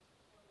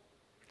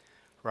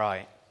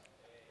Right.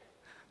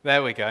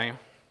 There we go.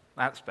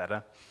 That's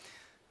better.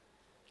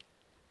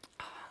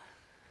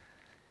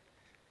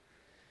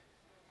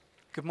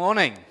 Good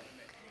morning.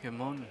 Good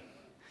morning.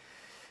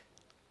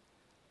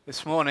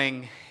 This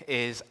morning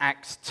is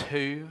Acts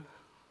 2.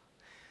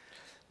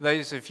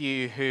 Those of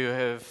you who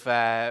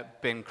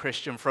have been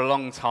Christian for a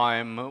long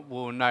time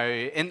will know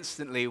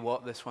instantly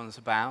what this one's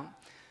about.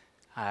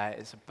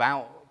 It's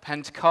about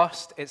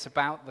Pentecost. It's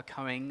about the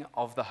coming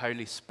of the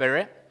Holy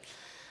Spirit.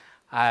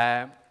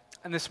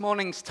 And this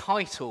morning's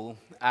title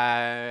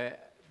that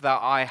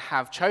I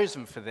have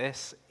chosen for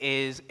this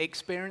is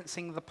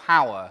Experiencing the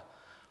Power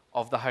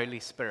of the Holy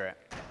Spirit.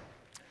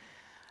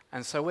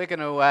 And so we're going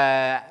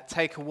to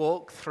take a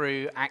walk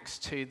through Acts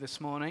 2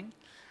 this morning,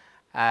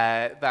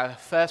 the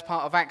first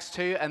part of Acts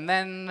 2, and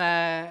then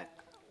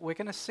we're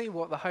going to see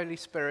what the Holy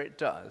Spirit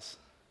does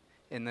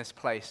in this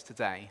place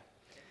today.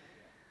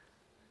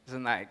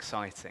 Isn't that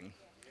exciting?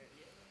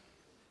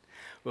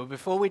 Well,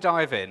 before we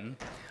dive in,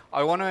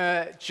 I want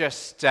to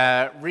just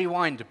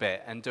rewind a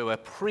bit and do a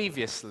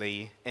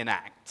previously in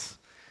Acts.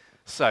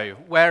 So,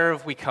 where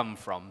have we come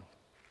from?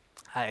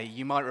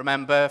 You might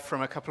remember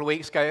from a couple of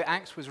weeks ago,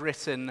 Acts was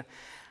written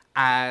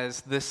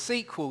as the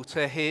sequel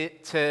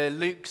to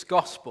Luke's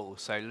Gospel.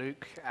 So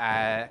Luke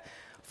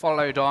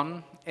followed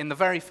on. In the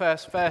very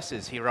first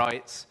verses, he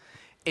writes,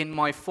 "In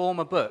my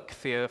former book,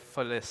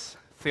 Theophilus,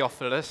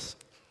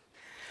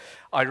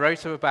 I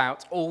wrote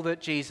about all that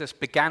Jesus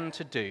began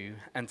to do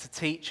and to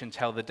teach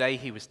until the day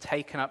he was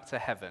taken up to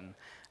heaven,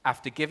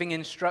 after giving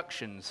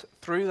instructions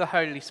through the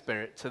Holy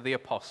Spirit to the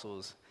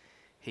apostles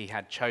he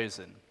had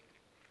chosen."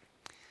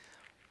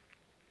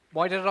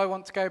 Why did I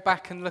want to go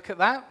back and look at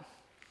that?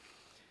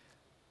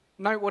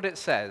 Note what it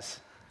says.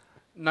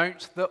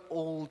 Note that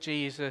all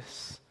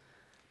Jesus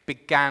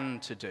began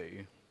to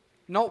do.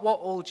 Not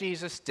what all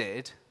Jesus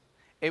did.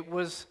 It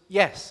was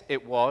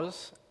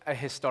a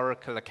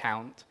historical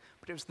account,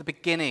 but it was the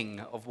beginning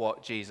of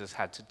what Jesus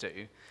had to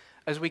do.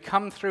 As we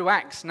come through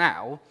Acts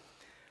now,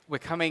 we're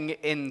coming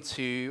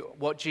into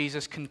what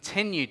Jesus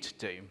continued to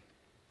do.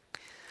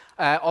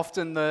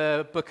 Often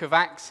the book of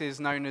Acts is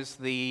known as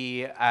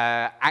the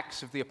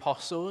Acts of the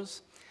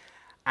Apostles,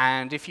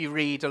 and if you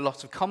read a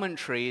lot of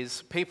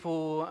commentaries,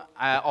 people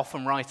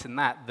often write in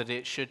that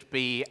it should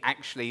be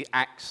actually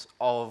Acts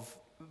of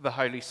the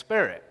Holy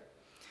Spirit.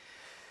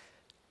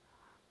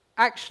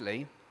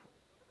 Actually,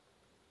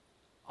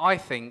 I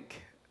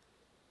think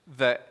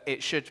that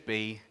it should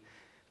be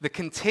the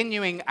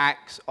continuing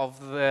acts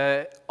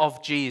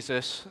of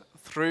Jesus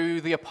through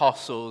the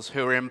apostles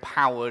who are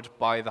empowered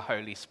by the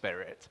Holy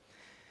Spirit.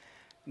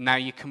 Now,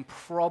 you can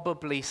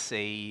probably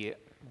see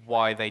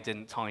why they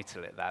didn't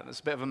title it that.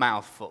 That's a bit of a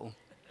mouthful.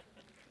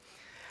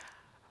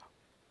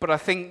 But I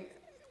think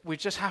we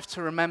just have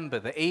to remember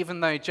that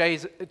even though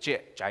Jesus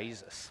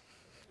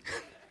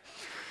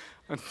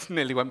I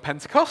nearly went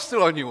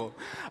Pentecostal on you all.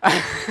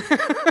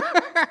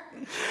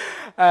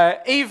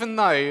 Even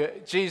though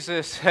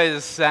Jesus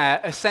has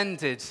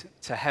ascended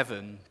to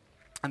heaven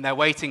and they're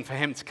waiting for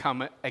him to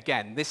come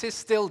again, this is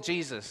still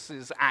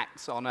Jesus'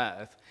 acts on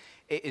earth.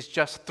 It is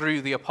just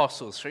through the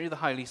apostles, through the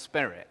Holy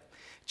Spirit.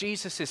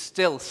 Jesus is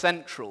still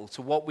central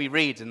to what we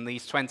read in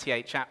these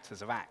 28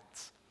 chapters of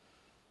Acts.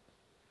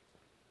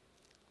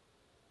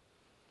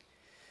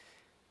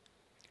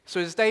 So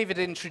as David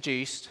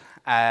introduced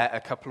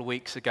a couple of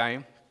weeks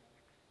ago,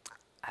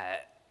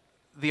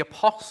 the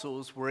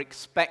apostles were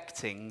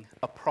expecting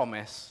a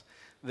promise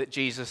that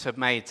Jesus had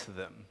made to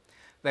them.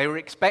 They were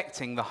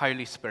expecting the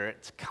Holy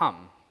Spirit to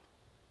come.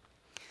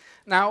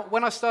 Now,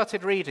 when I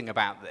started reading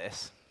about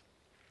this,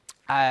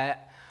 I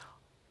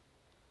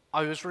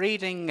was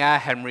reading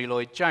Henry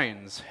Lloyd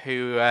Jones,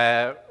 who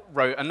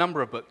wrote a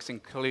number of books,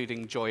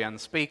 including Joy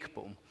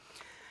Unspeakable.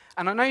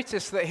 And I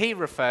noticed that he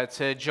referred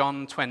to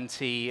John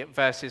 20,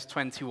 verses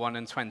 21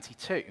 and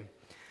 22,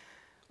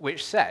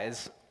 which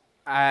says,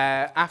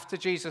 after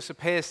Jesus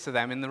appears to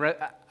them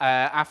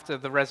after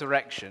the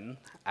resurrection,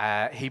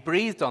 he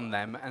breathed on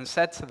them and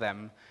said to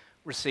them,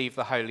 "Receive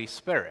the Holy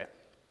Spirit."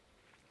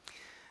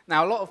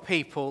 Now, a lot of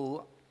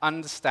people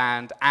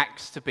understand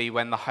Acts to be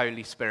when the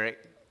Holy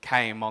Spirit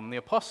came on the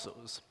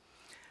apostles.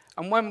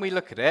 And when we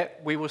look at it,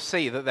 we will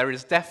see that there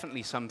is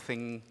definitely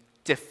something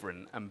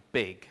different and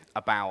big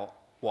about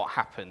what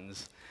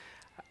happens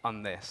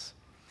on this.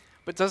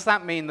 But does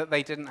that mean that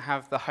they didn't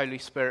have the Holy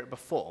Spirit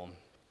before?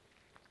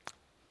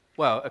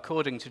 Well,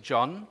 according to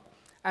John,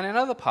 and in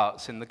other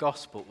parts in the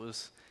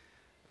Gospels,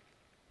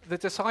 the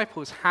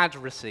disciples had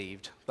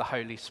received the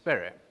Holy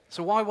Spirit.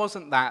 So why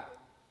wasn't that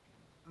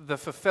the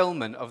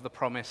fulfillment of the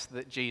promise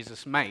that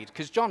Jesus made?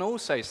 Because John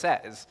also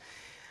says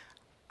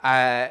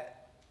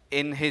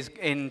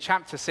in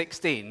chapter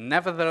 16,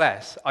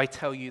 "Nevertheless, I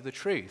tell you the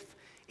truth.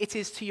 It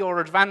is to your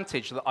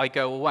advantage that I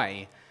go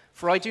away.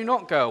 For I do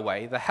not go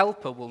away, the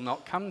Helper will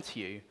not come to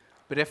you.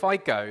 But if I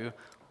go,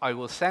 I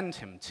will send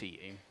him to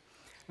you."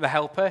 The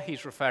Helper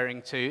he's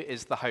referring to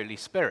is the Holy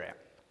Spirit.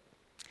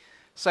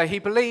 So he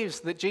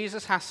believes that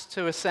Jesus has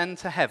to ascend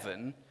to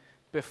heaven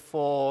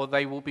before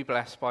they will be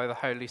blessed by the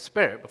Holy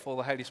Spirit, before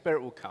the Holy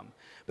Spirit will come.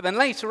 But then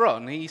later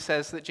on, he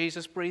says that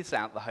Jesus breathes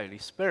out the Holy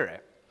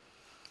Spirit.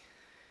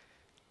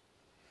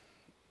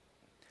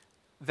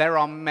 There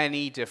are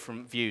many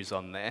different views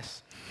on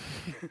this,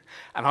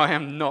 and I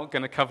am not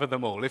going to cover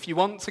them all. If you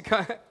want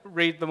to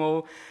read them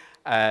all,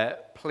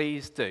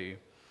 please do.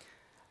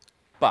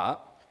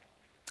 But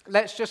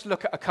let's just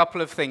look at a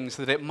couple of things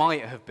that it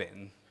might have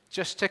been,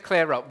 just to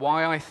clear up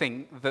why I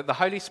think that the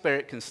Holy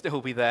Spirit can still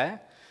be there,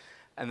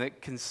 and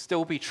it can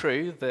still be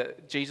true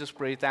that Jesus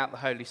breathed out the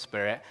Holy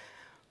Spirit,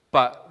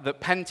 but that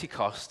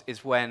Pentecost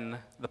is when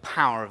the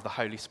power of the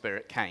Holy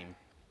Spirit came.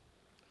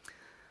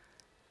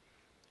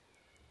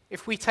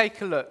 If we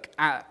take a look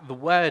at the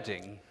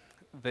wording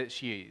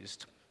that's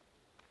used,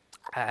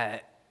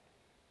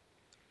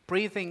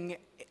 breathing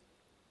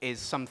is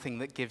something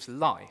that gives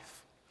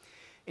life.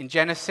 In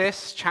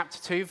Genesis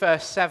chapter 2,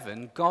 verse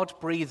 7, God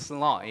breathes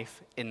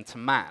life into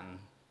man.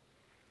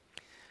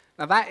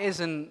 Now that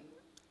isn't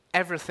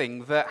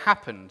everything that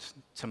happened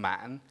to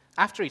man.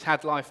 After he'd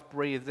had life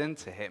breathed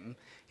into him,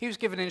 he was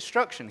given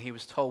instruction, he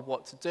was told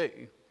what to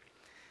do.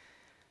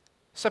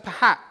 So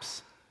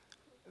perhaps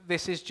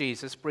this is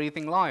Jesus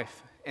breathing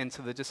life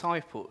into the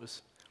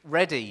disciples,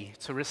 ready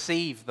to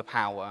receive the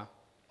power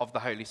of the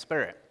Holy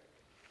Spirit.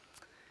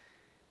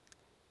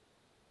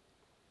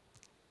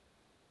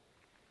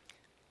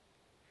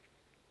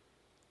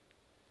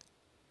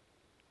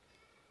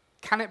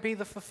 Can it be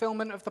the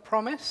fulfillment of the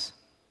promise?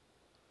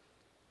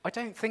 I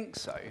don't think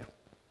so.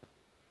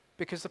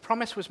 Because the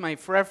promise was made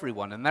for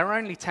everyone, and there were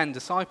only 10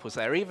 disciples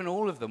there. Even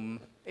all of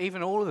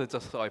the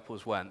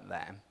disciples weren't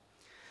there.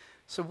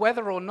 So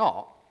whether or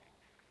not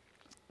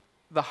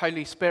the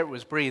Holy Spirit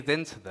was breathed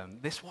into them,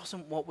 this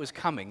wasn't what was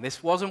coming.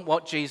 This wasn't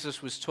what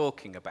Jesus was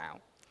talking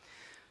about.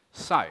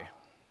 So,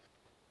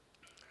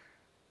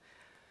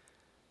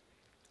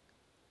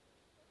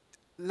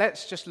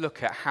 let's just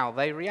look at how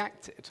they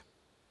reacted.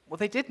 Well,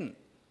 they didn't,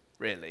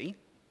 really.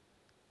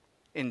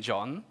 In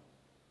John,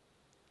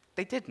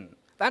 they didn't.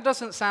 That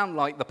doesn't sound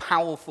like the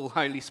powerful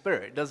Holy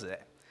Spirit, does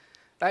it?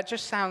 That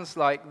just sounds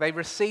like they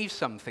received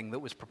something that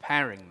was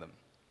preparing them.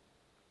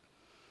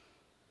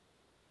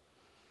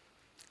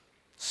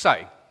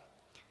 So,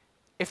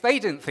 if they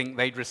didn't think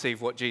they'd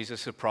receive what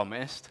Jesus had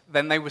promised,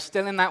 then they were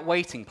still in that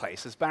waiting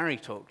place, as Barry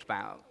talked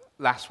about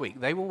last week.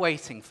 They were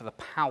waiting for the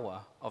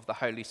power of the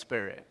Holy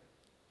Spirit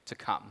to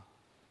come.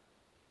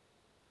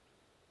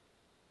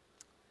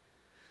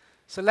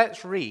 So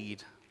let's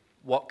read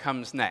what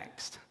comes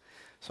next.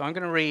 So I'm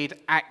going to read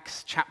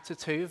Acts chapter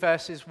 2,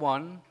 verses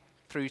 1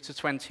 through to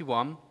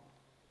 21.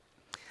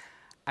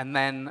 And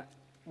then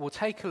we'll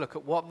take a look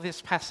at what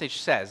this passage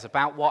says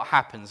about what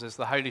happens as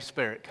the Holy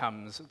Spirit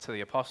comes to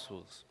the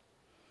apostles.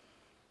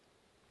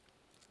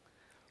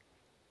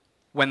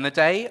 When the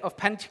day of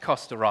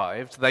Pentecost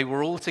arrived, they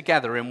were all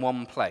together in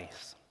one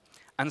place.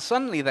 And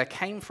suddenly there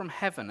came from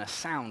heaven a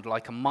sound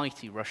like a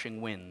mighty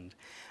rushing wind,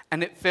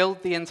 and it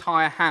filled the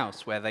entire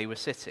house where they were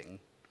sitting.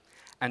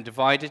 And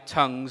divided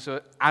tongues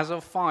as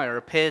of fire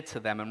appeared to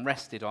them and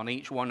rested on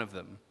each one of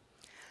them.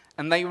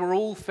 And they were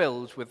all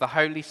filled with the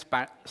Holy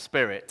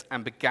Spirit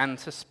and began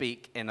to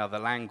speak in other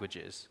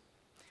languages,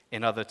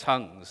 in other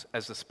tongues,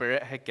 as the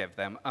Spirit had given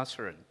them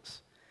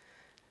utterance.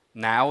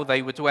 Now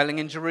they were dwelling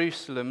in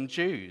Jerusalem,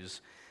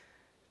 Jews,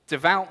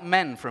 devout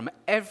men from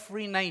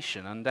every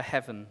nation under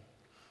heaven.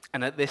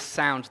 And at this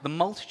sound the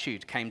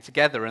multitude came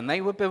together, and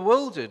they were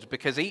bewildered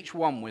because each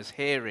one was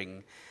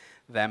hearing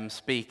them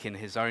speak in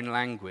his own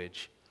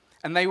language.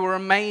 And they were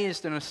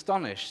amazed and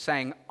astonished,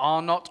 saying,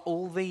 "Are not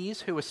all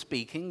these who are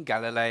speaking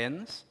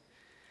Galileans?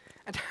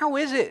 And how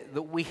is it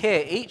that we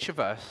hear each of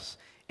us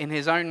in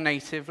his own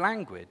native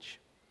language?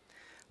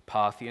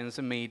 Parthians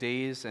and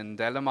Medes and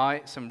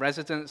Elamites and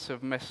residents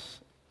of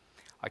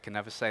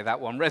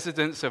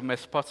residents of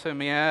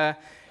Mesopotamia,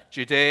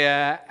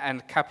 Judea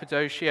and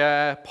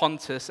Cappadocia,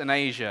 Pontus and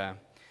Asia,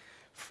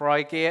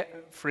 Phrygia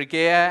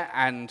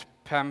and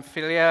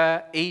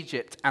Pamphylia,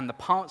 Egypt, and the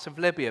parts of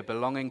Libya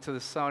belonging to the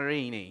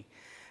Cyrene,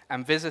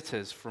 and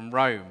visitors from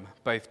Rome,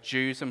 both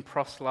Jews and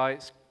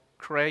proselytes,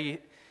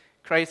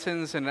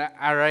 Cretans and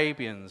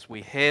Arabians,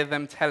 we hear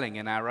them telling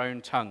in our own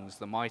tongues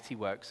the mighty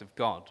works of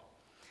God."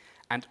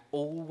 And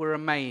all were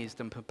amazed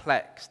and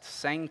perplexed,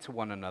 saying to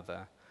one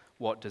another,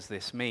 "What does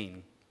this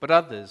mean?" But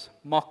others,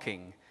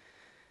 mocking,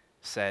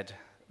 said,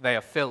 "They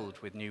are filled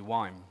with new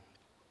wine."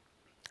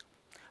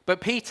 But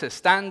Peter,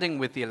 standing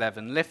with the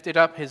 11, lifted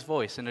up his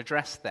voice and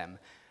addressed them,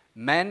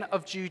 "Men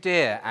of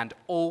Judea and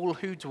all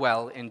who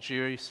dwell in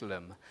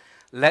Jerusalem,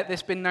 let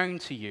this be known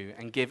to you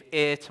and give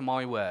ear to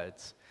my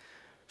words.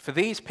 For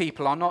these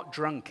people are not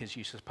drunk as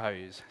you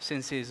suppose,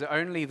 since it is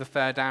only the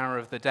third hour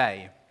of the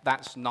day."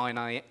 That's 9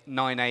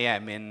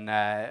 a.m. in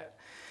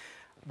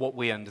what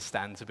we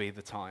understand to be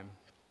the time.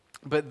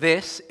 "But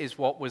this is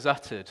what was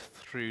uttered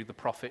through the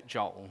prophet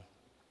Joel.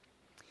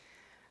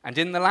 And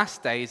in the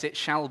last days it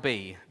shall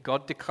be,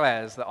 God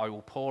declares, that I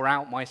will pour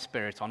out my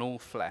spirit on all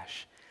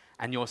flesh,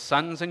 and your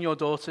sons and your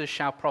daughters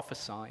shall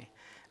prophesy,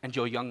 and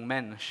your young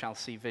men shall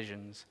see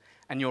visions,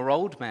 and your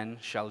old men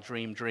shall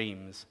dream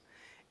dreams.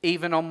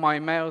 even on my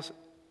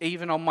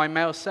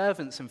male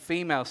servants and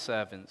female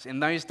servants. In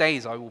those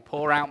days I will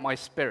pour out my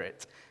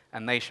spirit,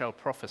 and they shall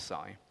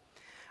prophesy.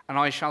 And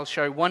I shall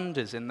show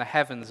wonders in the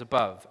heavens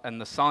above, and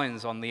the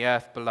signs on the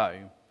earth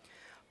below,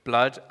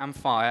 blood and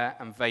fire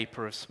and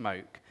vapor of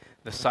smoke.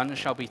 The sun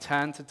shall be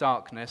turned to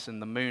darkness,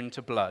 and the moon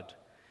to blood,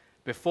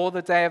 before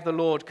the day of the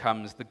Lord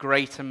comes, the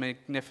great and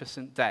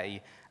magnificent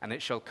day. And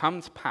it shall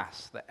come to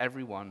pass that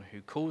everyone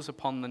who calls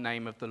upon the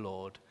name of the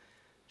Lord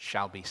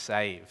shall be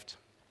saved.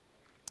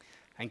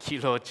 Thank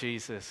you, Lord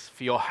Jesus,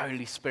 for your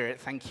Holy Spirit.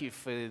 Thank you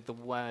for the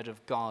Word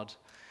of God.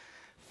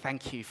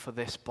 Thank you for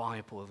this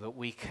Bible that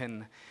we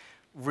can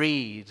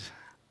read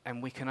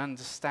and we can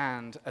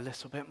understand a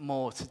little bit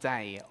more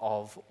today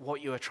of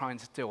what you are trying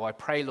to do. I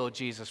pray, Lord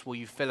Jesus, will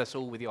you fill us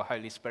all with your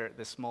Holy Spirit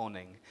this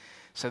morning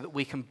so that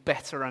we can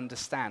better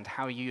understand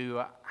how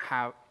you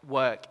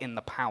work in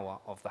the power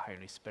of the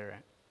Holy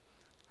Spirit.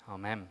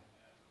 Amen.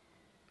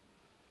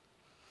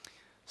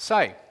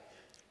 So,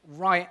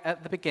 right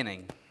at the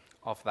beginning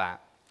of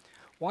that,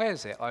 why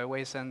is it I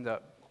always end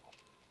up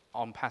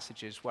on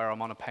passages where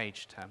I'm on a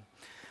page turn?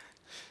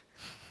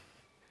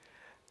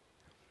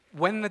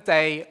 When the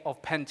day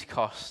of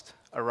Pentecost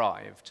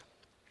arrived.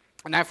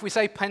 Now, if we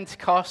say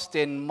Pentecost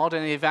in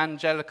modern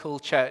evangelical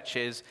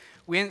churches,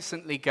 we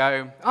instantly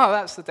go, oh,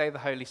 that's the day the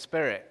Holy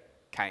Spirit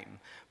came.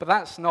 But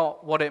that's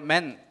not what it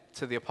meant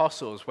to the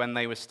apostles when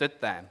they were stood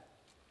there.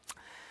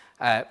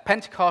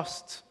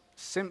 Pentecost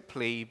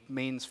simply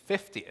means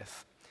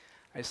 50th.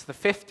 It's the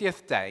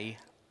 50th day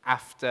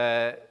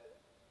after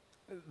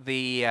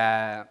the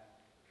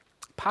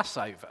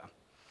Passover.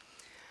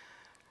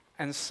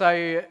 And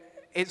so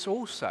it's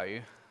also,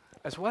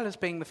 as well as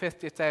being the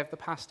 50th day of the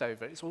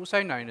Passover, it's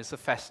also known as the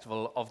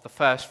Festival of the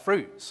First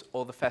Fruits,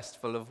 or the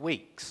Festival of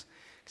Weeks.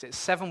 Because it's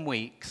 7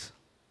 weeks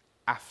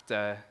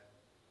after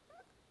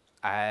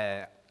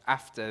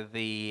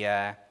the,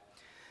 I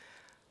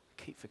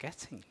keep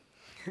forgetting,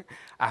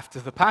 after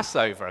the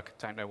Passover. I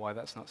don't know why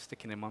that's not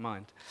sticking in my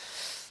mind.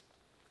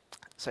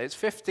 So it's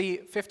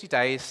 50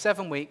 days,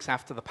 7 weeks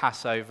after the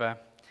Passover,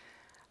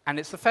 and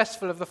it's the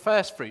Festival of the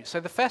First Fruits. So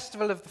the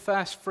Festival of the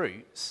First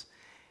Fruits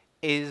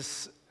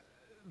is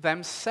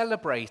them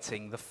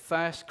celebrating the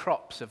first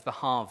crops of the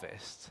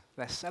harvest.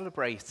 They're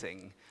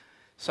celebrating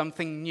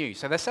something new.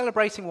 So they're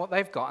celebrating what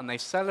they've got, and they're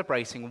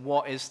celebrating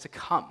what is to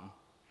come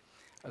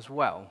as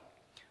well.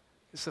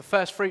 It's the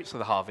first fruits of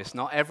the harvest,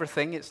 not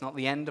everything. It's not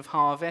the end of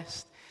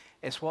harvest.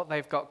 It's what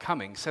they've got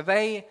coming. So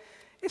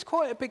it's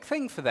quite a big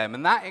thing for them,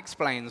 and that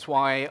explains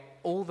why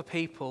all the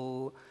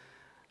people,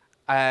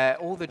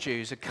 all the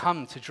Jews had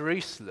come to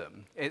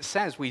Jerusalem. It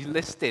says, we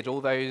listed all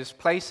those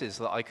places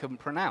that I couldn't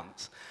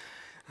pronounce.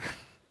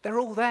 They're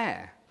all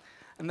there.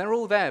 And they're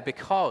all there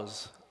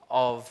because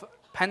of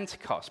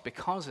Pentecost,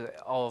 because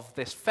of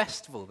this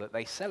festival that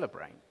they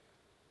celebrate.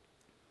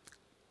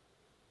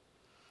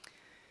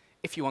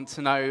 If you want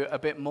to know a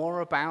bit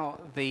more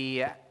about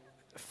the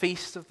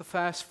Feast of the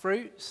First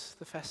Fruits,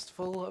 the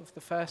Festival of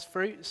the First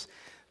Fruits,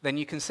 then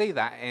you can see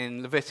that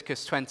in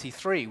Leviticus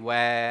 23,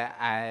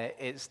 where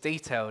it's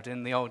detailed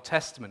in the Old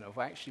Testament of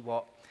actually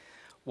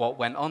what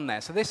went on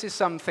there. So this is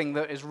something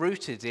that is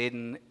rooted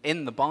in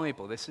the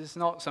Bible. This is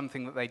not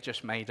something that they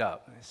just made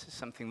up. This is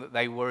something that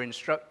they were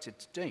instructed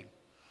to do.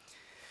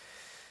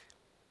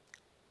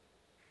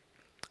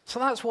 So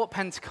that's what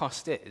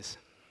Pentecost is.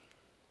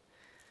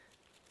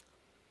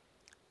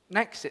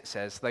 Next it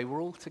says they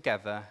were all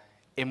together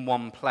in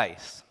one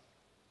place.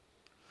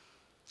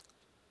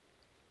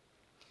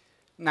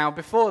 Now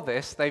before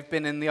this, they've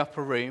been in the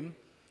upper room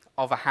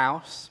of a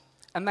house,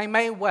 and they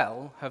may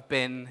well have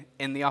been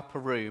in the upper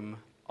room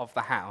of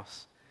the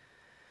house.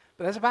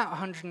 But there's about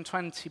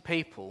 120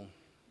 people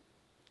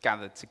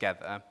gathered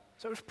together,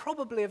 so it was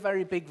probably a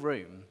very big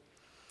room.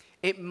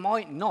 It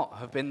might not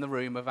have been the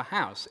room of a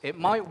house. It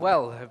might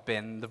well have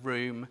been the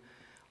room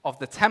of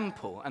the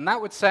temple, and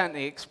that would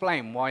certainly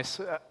explain why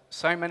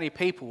so many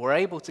people were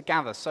able to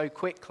gather so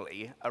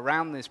quickly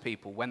around these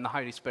people when the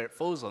Holy Spirit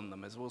falls on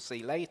them, as we'll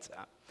see later,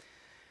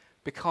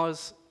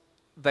 because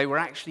they were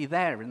actually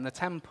there in the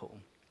temple.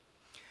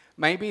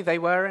 Maybe they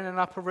were in an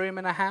upper room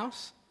in a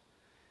house,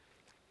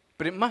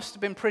 but it must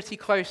have been pretty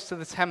close to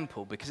the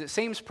temple because it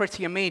seems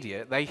pretty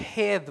immediate. They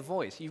hear the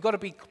voice. You've got to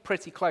be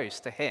pretty close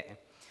to hear.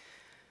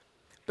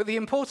 But the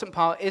important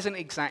part isn't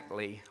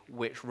exactly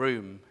which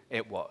room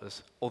it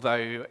was,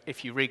 although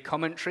if you read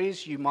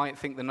commentaries, you might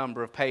think the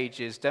number of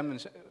pages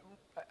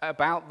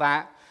about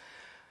that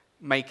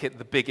make it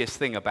the biggest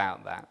thing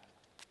about that.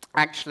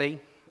 Actually,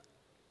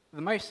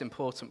 the most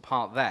important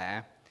part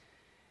there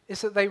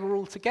is that they were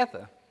all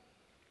together.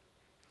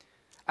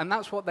 And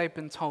that's what they've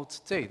been told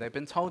to do. They've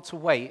been told to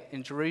wait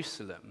in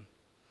Jerusalem.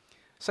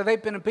 So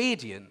they've been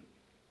obedient.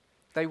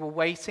 They were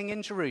waiting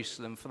in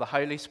Jerusalem for the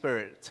Holy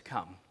Spirit to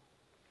come.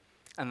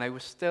 And they were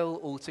still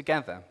all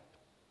together.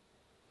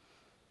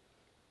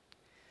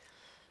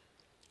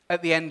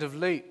 At the end of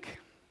Luke,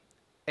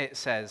 it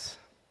says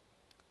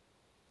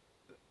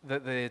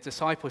that the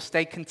disciples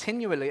stayed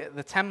continually at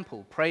the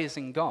temple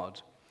praising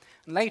God.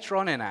 And later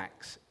on in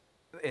Acts,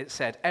 it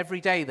said,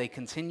 every day they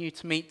continued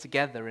to meet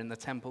together in the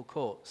temple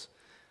courts.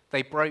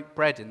 They broke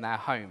bread in their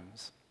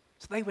homes.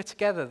 So they were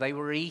together, they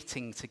were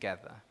eating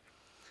together.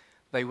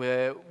 They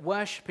were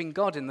worshipping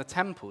God in the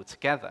temple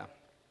together.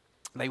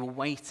 They were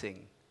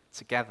waiting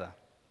together.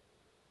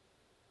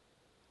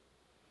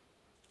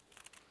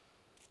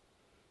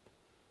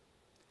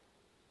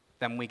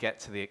 Then we get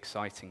to the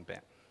exciting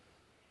bit.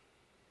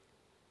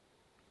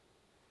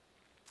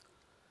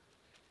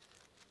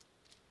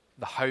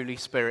 The Holy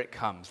Spirit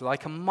comes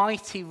like a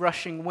mighty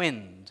rushing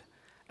wind,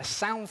 a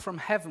sound from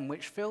heaven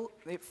which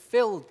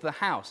filled the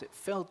house, it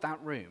filled that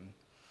room.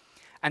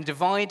 And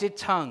divided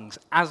tongues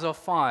as of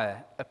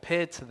fire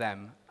appeared to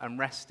them and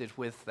rested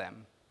with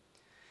them.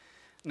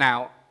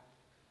 Now,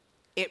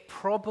 it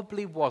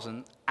probably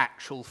wasn't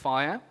actual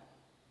fire,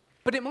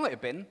 but it might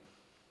have been.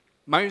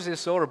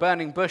 Moses saw a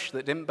burning bush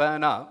that didn't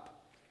burn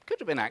up. Could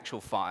have been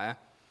actual fire.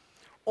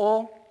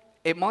 Or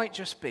it might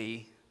just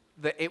be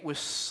that it was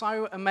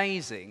so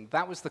amazing,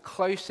 that was the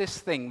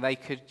closest thing they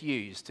could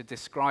use to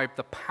describe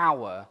the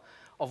power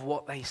of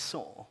what they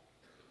saw.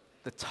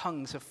 The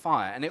tongues of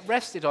fire. And it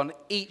rested on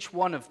each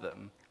one of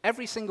them,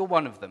 every single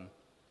one of them.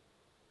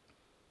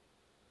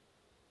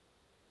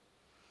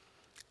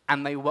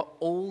 And they were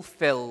all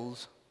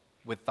filled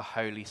with the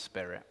Holy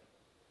Spirit.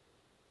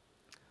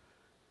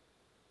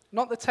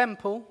 Not the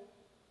temple.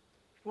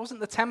 It wasn't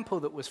the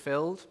temple that was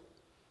filled.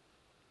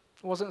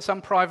 It wasn't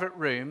some private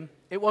room.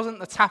 It wasn't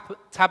the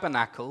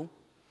tabernacle.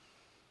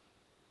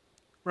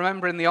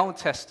 Remember in the Old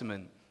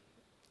Testament,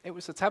 it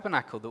was the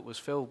tabernacle that was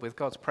filled with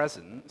God's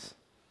presence.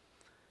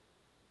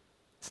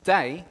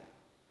 Today,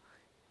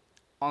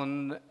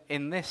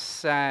 in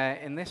this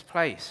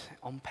place,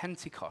 on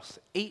Pentecost,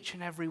 each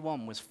and every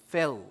one was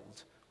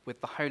filled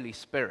with the Holy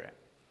Spirit.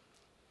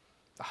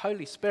 The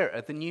Holy Spirit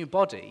are the new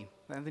body,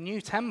 they're the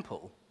new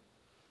temple.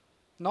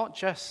 They're not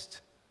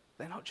just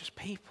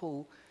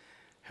people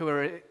who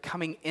are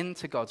coming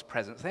into God's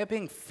presence. They're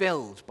being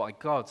filled by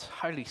God's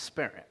Holy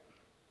Spirit.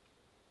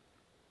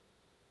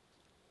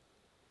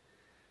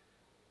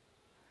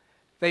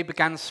 They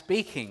began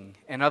speaking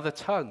in other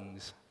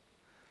tongues.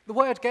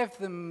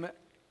 The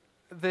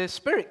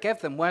Spirit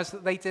gave them words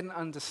that they didn't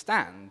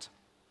understand.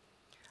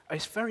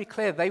 It's very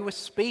clear they were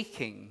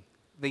speaking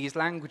these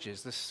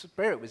languages. The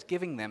Spirit was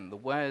giving them the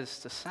words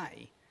to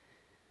say.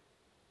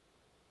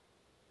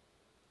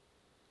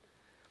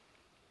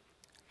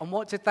 And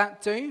what did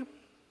that do?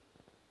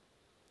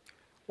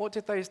 What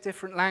did those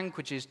different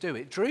languages do?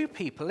 It drew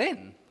people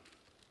in.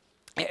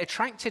 It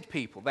attracted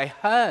people. They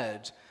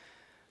heard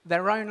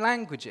their own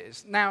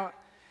languages. Now,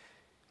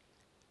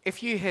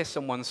 if you hear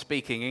someone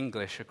speaking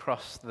English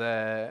across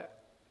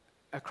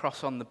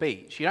on the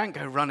beach, you don't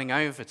go running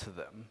over to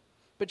them.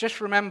 But just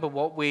remember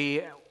what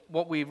we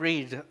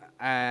read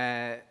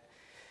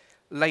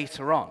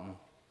later on.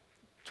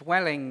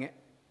 Dwelling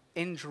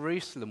in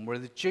Jerusalem were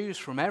the Jews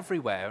from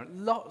everywhere,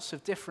 lots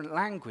of different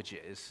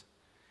languages.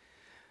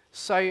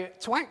 So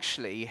to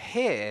actually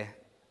hear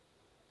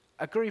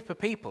a group of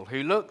people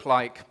who look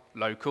like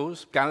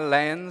locals,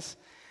 Galileans,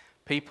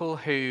 people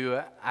who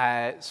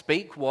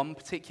speak one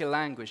particular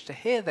language, to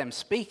hear them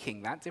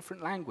speaking that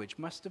different language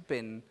must have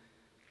been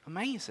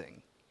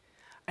amazing.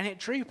 And it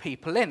drew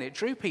people in. It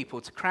drew people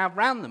to crowd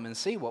round them and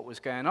see what was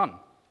going on.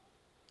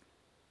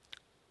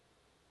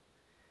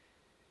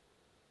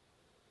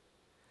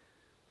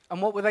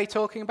 And what were they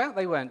talking about?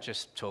 They weren't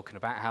just talking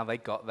about how they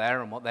got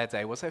there and what their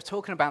day was. They were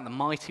talking about the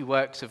mighty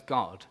works of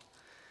God.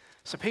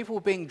 So people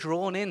were being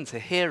drawn in to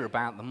hear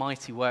about the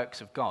mighty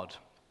works of God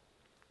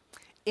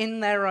in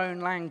their own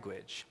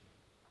language.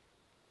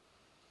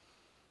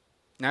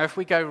 Now, if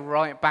we go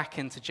right back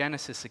into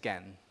Genesis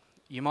again,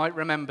 you might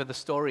remember the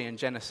story in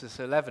Genesis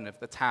 11 of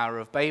the Tower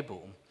of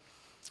Babel.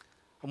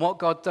 And what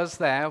God does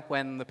there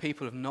when the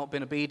people have not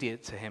been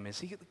obedient to him is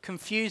he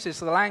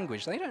confuses the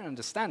language. They don't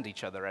understand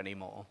each other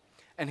anymore.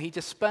 And he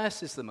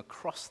disperses them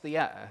across the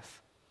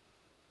earth.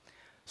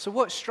 So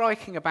what's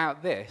striking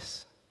about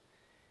this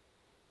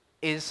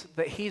is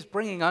that he's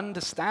bringing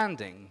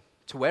understanding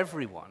to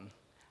everyone,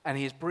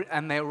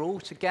 and they're all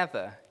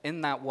together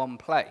in that one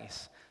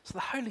place. So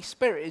the Holy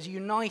Spirit is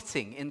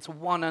uniting into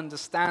one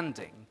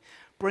understanding,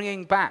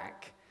 bringing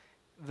back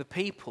the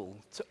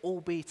people to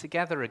all be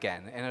together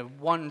again in a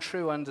one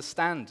true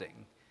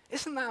understanding.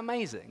 Isn't that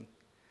amazing?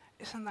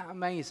 Isn't that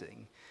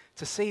amazing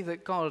to see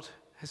that God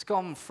has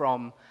gone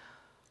from,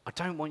 I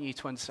don't want you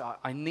to understand,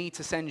 I need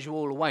to send you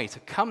all away, to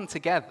come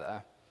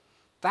together?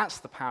 That's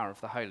the power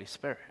of the Holy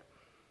Spirit.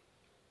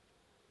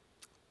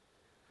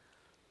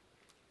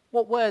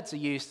 What words are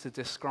used to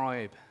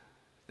describe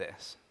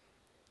this?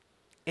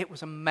 It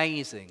was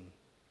amazing.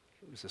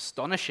 It was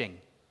astonishing.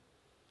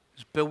 It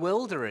was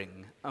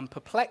bewildering and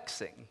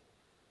perplexing.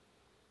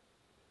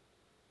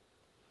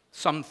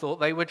 Some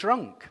thought they were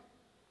drunk.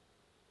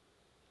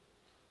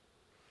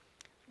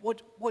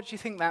 What do you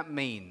think that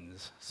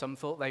means? Some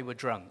thought they were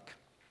drunk.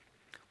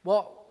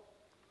 What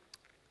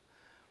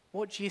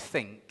do you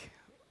think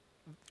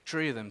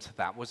drew them to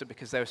that? Was it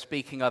because they were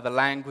speaking other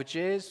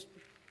languages?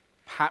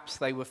 Perhaps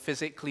they were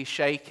physically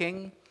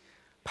shaking.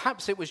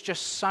 Perhaps it was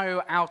just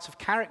so out of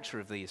character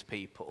of these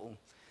people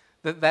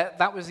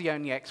that was the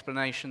only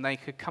explanation they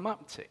could come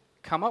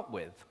up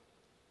with.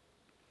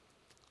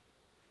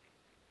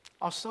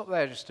 I'll stop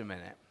there just a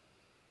minute.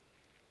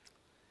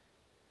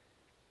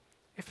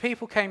 If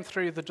people came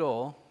through the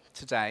door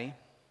today,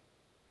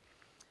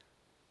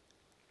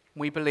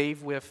 we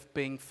believe we're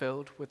being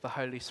filled with the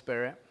Holy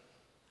Spirit,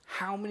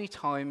 how many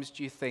times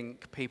do you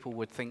think people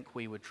would think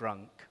we were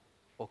drunk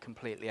or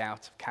completely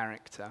out of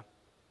character?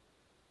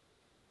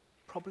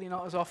 Probably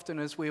not as often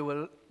as we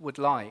would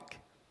like.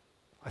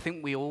 I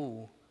think we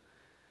all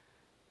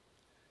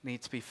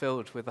need to be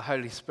filled with the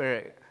Holy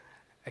Spirit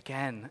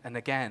again and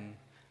again.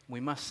 We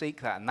must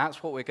seek that, and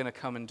that's what we're going to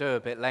come and do a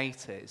bit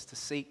later, is to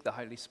seek the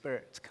Holy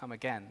Spirit to come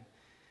again.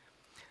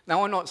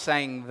 Now, I'm not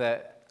saying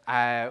that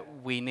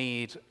we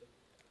need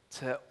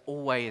to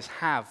always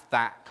have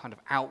that kind of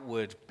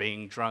outward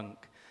being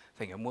drunk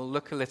thing, and we'll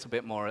look a little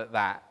bit more at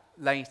that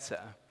later.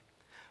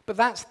 But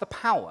that's the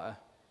power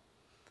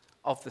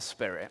of the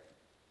Spirit,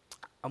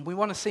 and we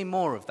want to see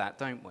more of that,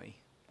 don't we?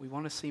 We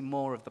want to see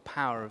more of the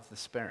power of the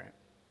Spirit.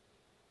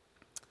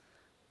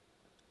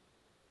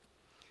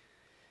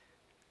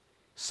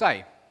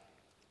 So,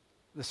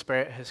 the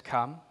Spirit has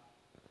come.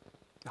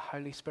 The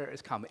Holy Spirit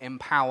has come in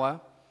power.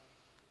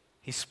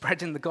 He's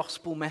spreading the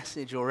gospel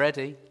message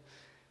already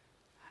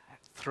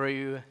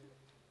through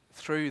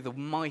the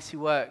mighty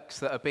works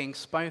that are being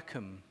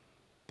spoken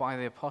by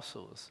the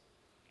apostles.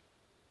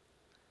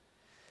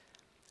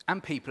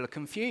 And people are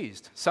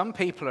confused. Some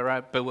people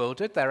are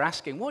bewildered. They're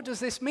asking, what does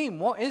this mean?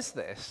 What is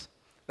this?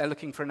 They're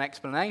looking for an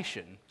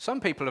explanation. Some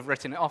people have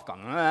written it off,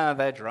 gone,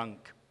 they're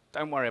drunk.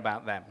 Don't worry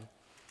about them.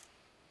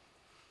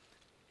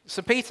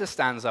 So Peter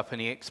stands up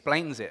and he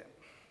explains it.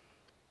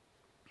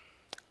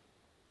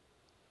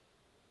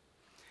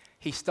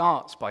 He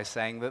starts by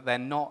saying that they're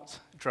not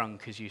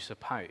drunk as you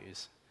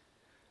suppose.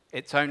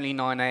 It's only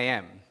 9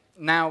 a.m.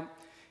 Now,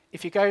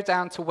 if you go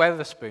down to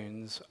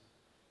Wetherspoons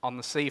on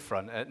the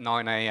seafront at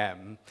 9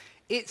 a.m.,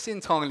 it's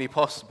entirely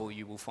possible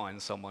you will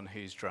find someone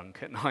who's drunk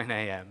at 9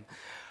 a.m.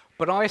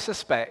 But I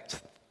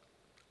suspect,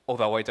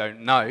 although I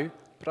don't know,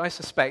 but I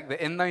suspect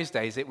that in those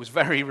days it was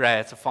very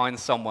rare to find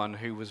someone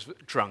who was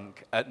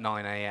drunk at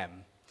 9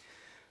 a.m.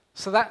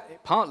 So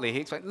that partly he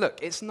explained, look,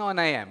 it's 9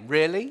 a.m.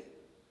 Really?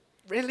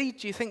 Really?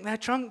 Do you think they're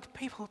drunk?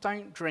 People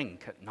don't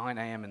drink at 9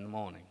 a.m. in the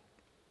morning.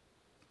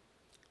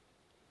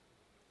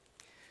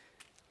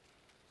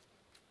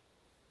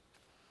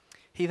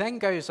 He then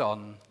goes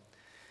on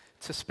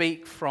to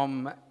speak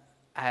from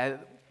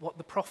what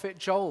the prophet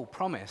Joel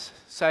promised.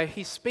 So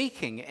he's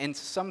speaking into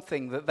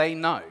something that they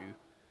know.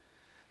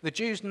 The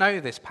Jews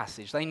know this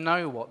passage. They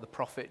know what the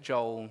prophet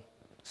Joel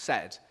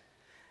said.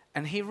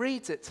 And he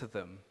reads it to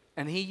them.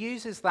 And he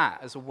uses that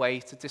as a way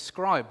to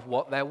describe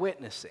what they're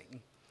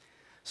witnessing.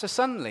 So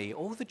suddenly,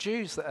 all the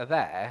Jews that are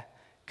there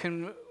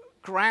can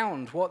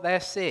ground what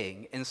they're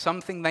seeing in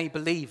something they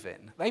believe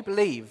in. They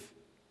believe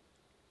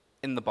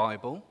in the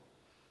Bible.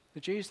 The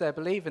Jews there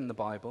believe in the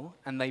Bible,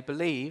 and they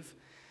believe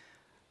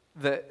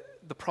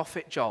that the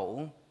prophet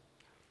Joel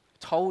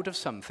told of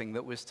something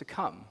that was to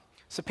come.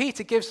 So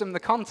Peter gives them the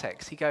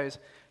context. He goes,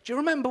 do you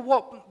remember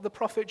what the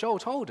prophet Joel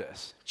told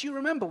us? Do you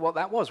remember what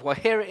that was? Well,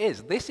 here it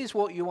is. This is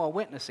what you are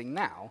witnessing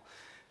now.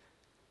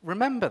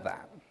 Remember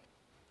that.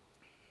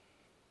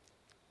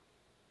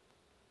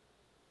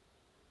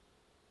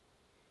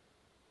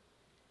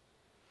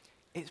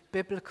 It's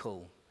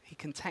biblical. He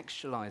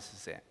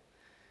contextualizes it.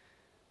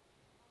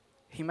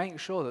 He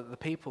makes sure that the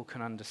people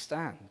can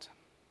understand.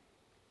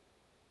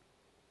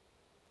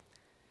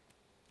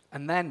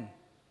 And then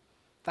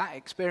that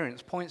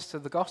experience points to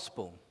the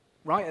gospel.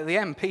 Right at the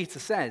end, Peter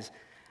says,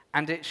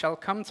 and it shall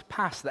come to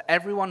pass that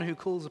everyone who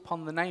calls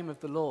upon the name of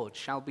the Lord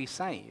shall be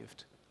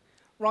saved.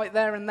 Right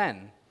there and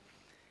then.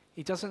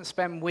 He doesn't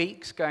spend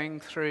weeks going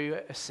through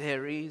a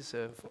series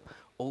of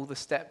all the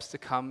steps to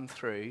come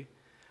through.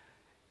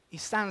 He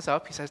stands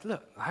up, he says,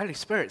 look, the Holy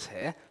Spirit's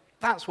here.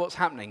 That's what's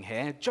happening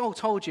here. Joel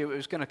told you it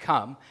was going to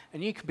come,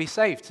 and you can be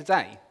saved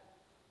today.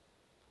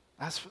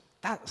 That's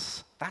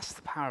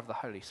the power of the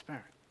Holy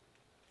Spirit.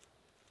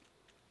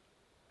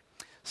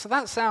 So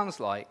that sounds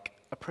like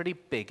a pretty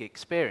big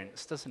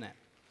experience, doesn't it?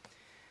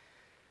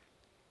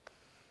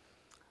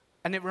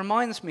 And it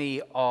reminds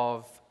me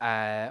of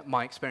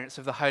my experience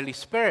of the Holy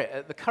Spirit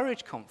at the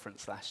Courage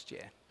Conference last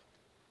year.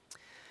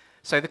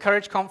 So the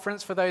Courage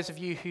Conference, for those of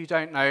you who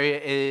don't know,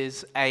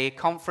 is a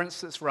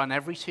conference that's run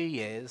every 2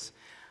 years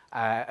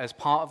as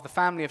part of the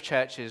family of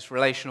churches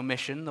relational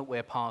mission that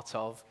we're part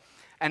of.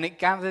 And it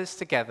gathers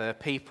together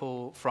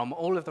people from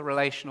all of the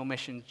relational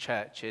mission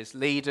churches,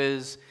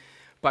 leaders,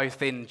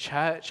 both in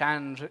church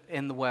and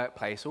in the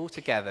workplace, all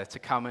together to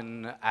come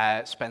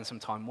and spend some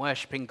time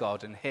worshiping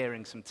God and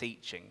hearing some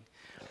teaching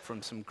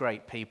from some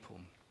great people.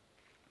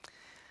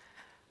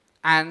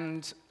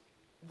 And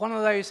one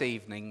of those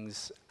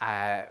evenings,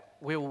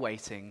 we were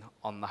waiting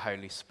on the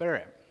Holy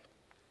Spirit.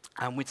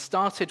 And we'd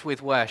started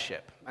with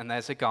worship, and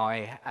there's a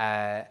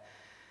guy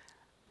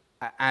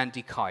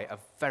Andy Kite, a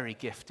very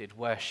gifted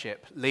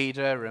worship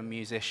leader and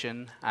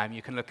musician.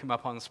 You can look him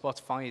up on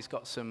Spotify. He's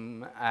got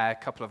a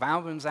couple of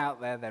albums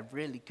out there. They're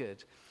really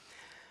good.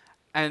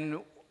 And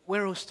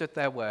we're all stood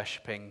there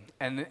worshipping,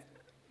 and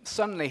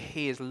suddenly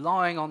he is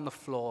lying on the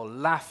floor,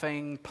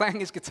 laughing, playing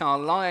his guitar,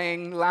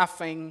 lying,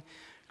 laughing,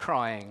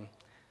 crying.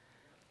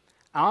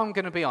 And I'm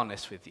going to be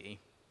honest with you.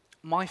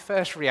 My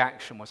first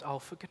reaction was, oh,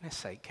 for goodness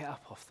sake, get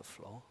up off the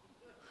floor.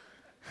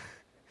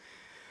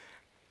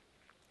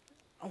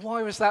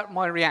 Why was that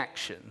my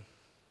reaction?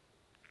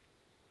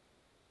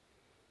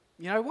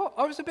 You know what?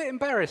 I was a bit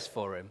embarrassed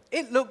for him.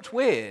 It looked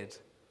weird.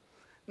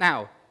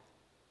 Now,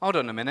 hold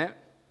on a minute.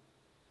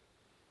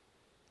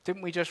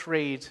 Didn't we just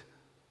read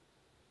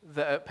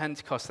that at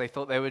Pentecost they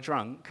thought they were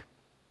drunk?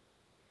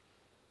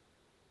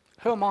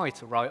 Who am I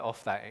to write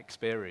off that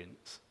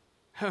experience?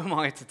 Who am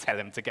I to tell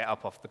him to get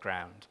up off the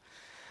ground?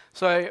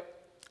 So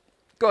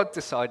God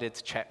decided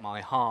to check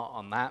my heart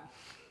on that.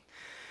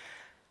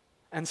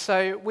 And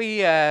so we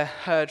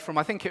heard from,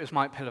 I think it was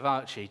Mike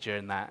Pilavachi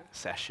during that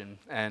session,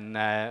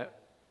 and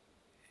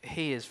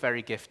he is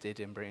very gifted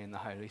in bringing the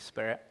Holy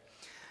Spirit,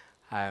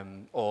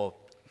 or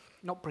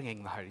not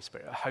bringing the Holy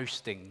Spirit,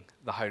 hosting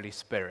the Holy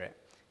Spirit.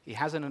 He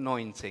has an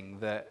anointing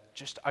that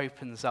just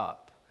opens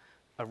up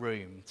a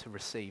room to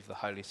receive the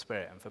Holy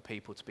Spirit and for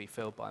people to be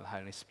filled by the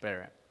Holy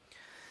Spirit.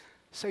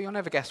 So you'll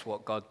never guess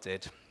what God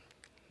did.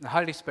 The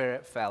Holy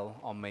Spirit fell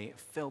on me,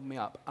 filled me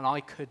up, and I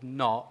could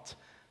not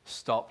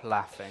stop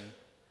laughing.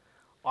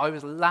 I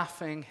was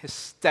laughing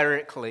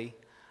hysterically,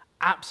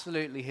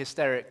 absolutely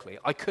hysterically.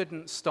 I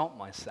couldn't stop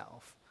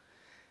myself.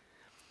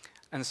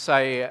 And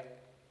so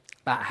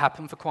that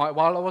happened for quite a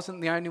while. I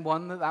wasn't the only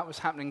one that was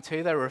happening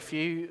to. There were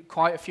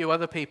quite a few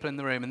other people in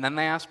the room. And then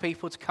they asked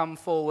people to come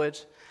forward.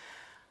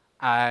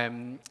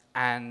 And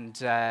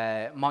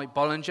Mike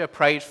Bollinger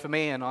prayed for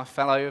me, and I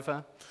fell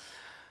over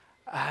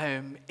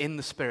in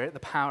the Spirit, the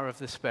power of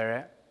the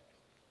Spirit.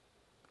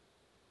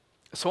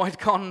 So I'd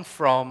gone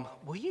from,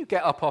 will you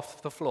get up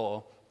off the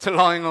floor, to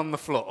lying on the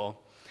floor.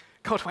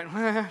 God went,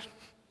 there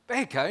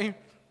you go.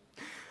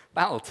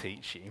 That'll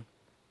teach you.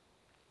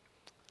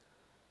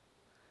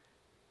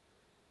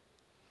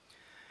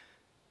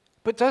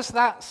 But does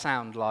that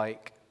sound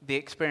like the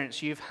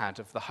experience you've had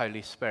of the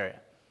Holy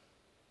Spirit?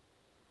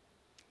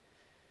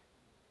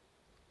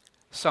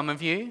 Some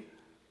of you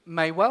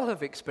may well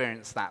have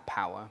experienced that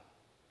power.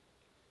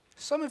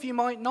 Some of you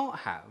might not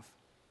have.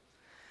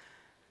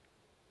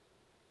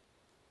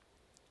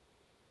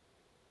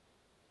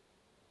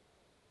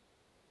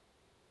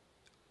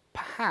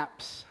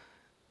 Perhaps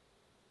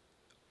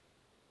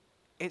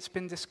it's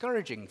been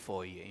discouraging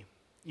for you.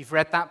 You've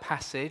read that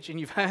passage and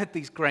you've heard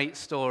these great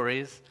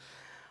stories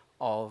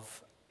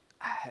of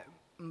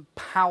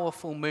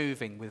powerful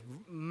moving with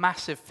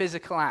massive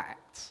physical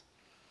acts.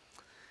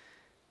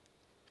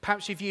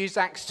 Perhaps you've used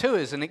Acts 2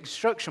 as an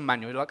instruction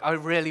manual, like, I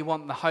really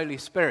want the Holy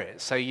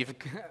Spirit. So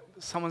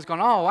someone's gone,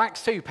 oh,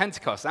 Acts 2,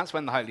 Pentecost, that's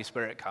when the Holy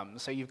Spirit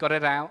comes. So you've got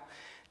it out,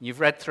 and you've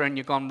read through and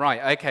you've gone,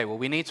 right, okay, well,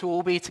 we need to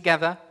all be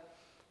together.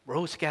 We're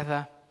all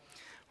together.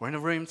 We're in a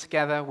room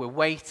together. We're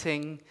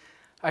waiting.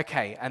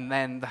 Okay, and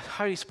then the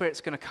Holy Spirit's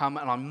going to come,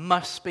 and I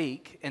must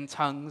speak in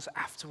tongues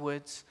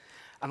afterwards,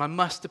 and I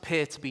must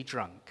appear to be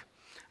drunk.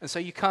 And so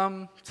you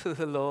come to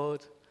the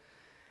Lord,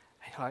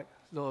 and you're like,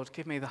 Lord,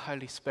 give me the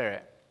Holy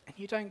Spirit. And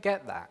you don't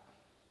get that.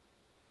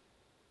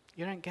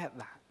 You don't get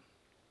that.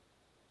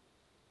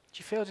 Do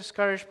you feel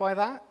discouraged by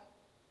that?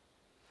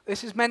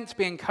 This is meant to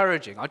be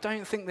encouraging. I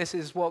don't think this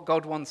is what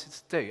God wanted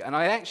to do. And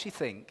I actually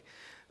think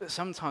that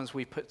sometimes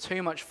we put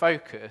too much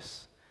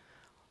focus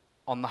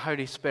on the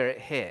Holy Spirit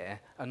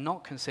here and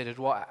not considered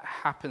what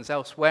happens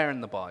elsewhere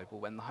in the Bible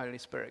when the Holy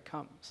Spirit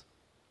comes.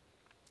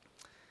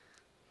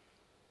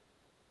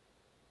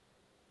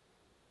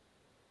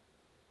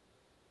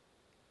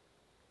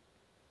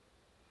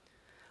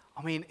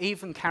 I mean,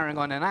 even carrying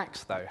on in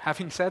Acts, though,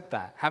 having said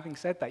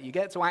that, you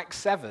get to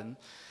Acts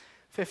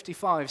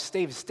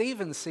 7:55.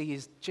 Stephen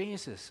sees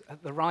Jesus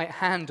at the right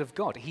hand of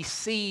God. He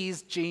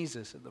sees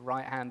Jesus at the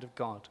right hand of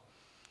God.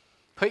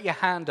 Put your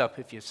hand up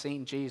if you've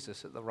seen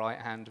Jesus at the right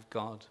hand of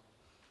God.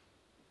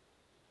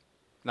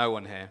 No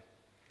one here.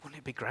 Wouldn't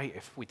it be great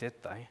if we did,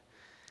 though?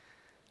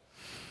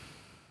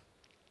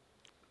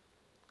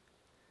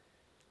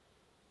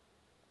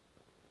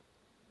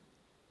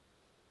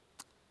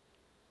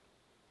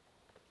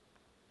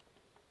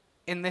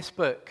 In this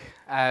book,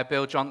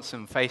 Bill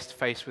Johnson, Face to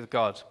Face with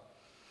God,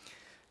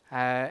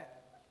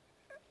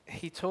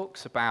 he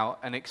talks about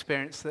an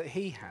experience that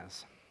he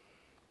has.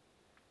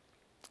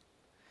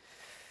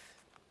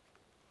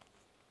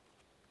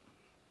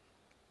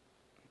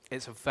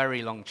 It's a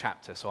very long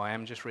chapter, so I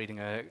am just reading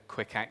a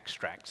quick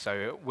extract.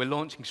 So we're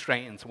launching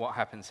straight into what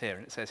happens here.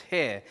 And it says,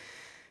 here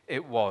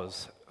it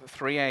was,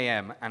 3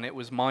 a.m., and it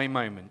was my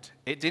moment.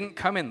 It didn't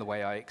come in the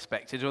way I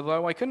expected,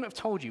 although I couldn't have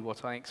told you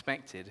what I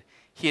expected.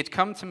 He had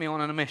come to me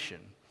on a mission.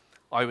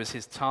 I was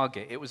his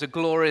target. It was a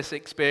glorious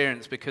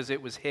experience because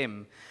it was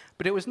him,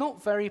 but it was not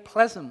a very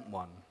pleasant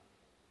one.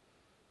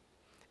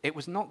 It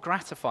was not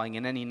gratifying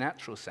in any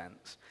natural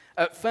sense.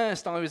 At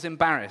first, I was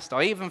embarrassed.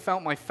 I even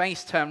felt my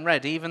face turn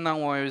red, even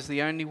though I was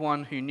the only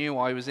one who knew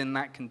I was in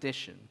that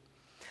condition.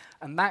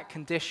 And that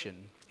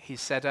condition, he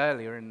said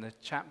earlier in the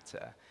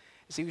chapter,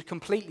 is he was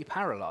completely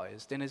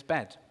paralyzed in his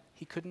bed.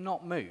 He could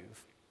not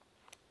move.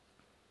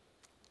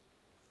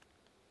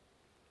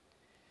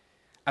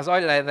 As I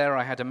lay there,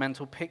 I had a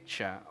mental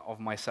picture of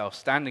myself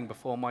standing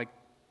before my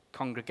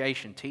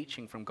congregation,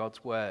 teaching from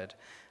God's word,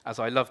 as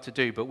I love to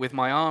do, but with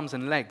my arms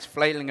and legs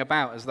flailing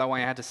about as though I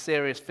had a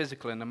serious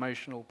physical and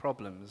emotional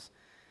problems.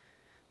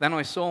 Then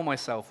I saw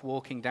myself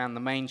walking down the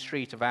main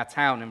street of our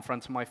town in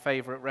front of my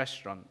favorite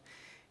restaurant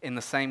in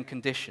the same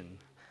condition.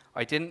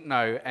 I didn't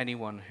know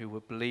anyone who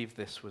would believe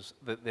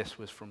that this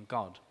was from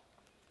God.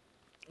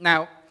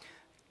 Now,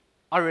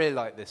 I really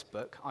like this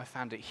book. I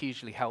found it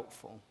hugely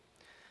helpful.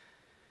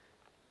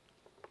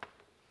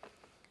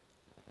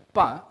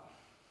 But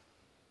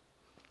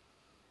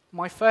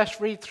my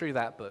first read through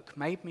that book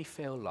made me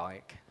feel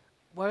like,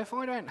 well, if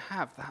I don't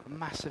have that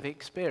massive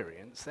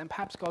experience, then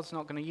perhaps God's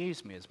not going to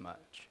use me as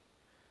much.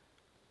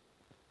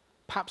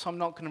 Perhaps I'm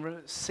not going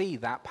to see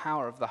that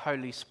power of the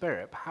Holy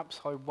Spirit.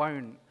 Perhaps I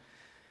won't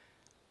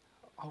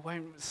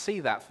see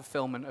that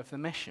fulfillment of the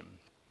mission.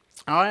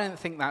 And I don't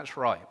think that's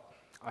right.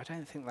 I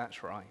don't think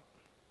that's right.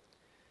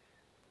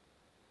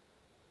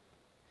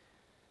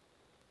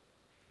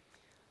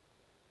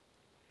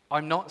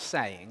 I'm not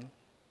saying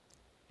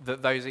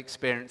that those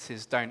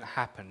experiences don't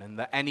happen and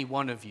that any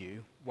one of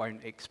you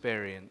won't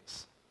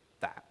experience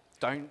that.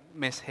 Don't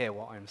mishear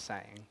what I'm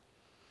saying.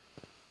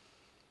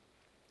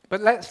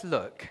 But let's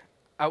look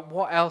at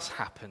what else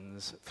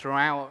happens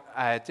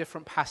throughout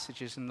different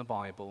passages in the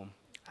Bible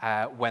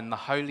when the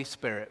Holy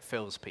Spirit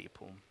fills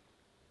people.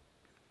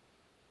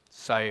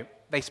 So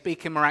they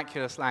speak in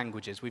miraculous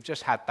languages. We've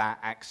just had that,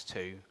 Acts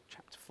 2,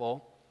 chapter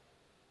 4.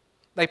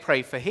 They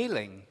pray for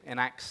healing in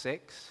Acts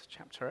 6,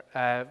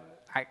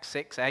 Acts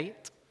 6, 8.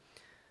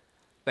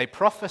 They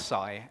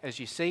prophesy, as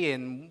you see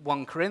in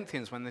 1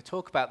 Corinthians when they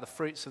talk about the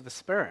fruits of the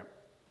Spirit.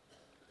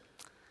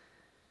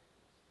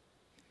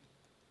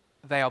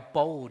 They are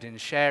bold in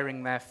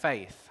sharing their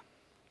faith.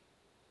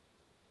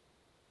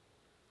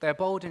 They're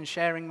bold in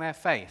sharing their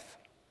faith.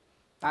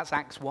 That's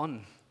Acts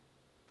 1,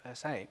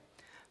 verse 8.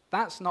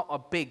 That's not a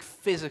big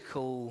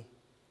physical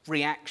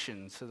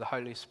reaction to the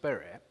Holy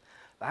Spirit.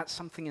 That's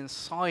something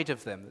inside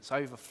of them that's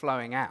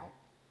overflowing out.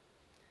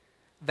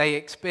 They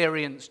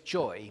experience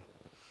joy.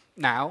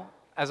 Now,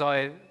 as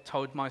I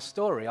told my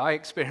story, I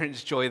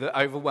experienced joy that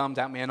overwhelmed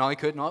at me and I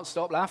could not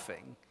stop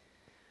laughing.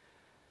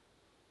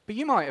 But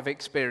you might have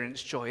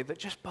experienced joy that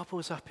just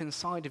bubbles up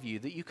inside of you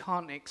that you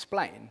can't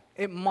explain.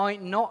 It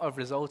might not have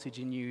resulted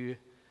in you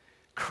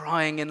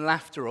crying in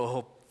laughter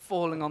or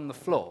falling on the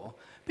floor,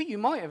 but you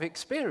might have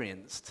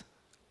experienced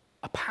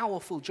a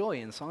powerful joy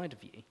inside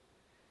of you.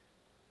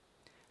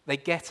 They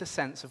get a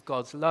sense of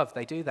God's love.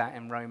 They do that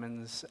in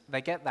Romans.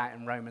 They get that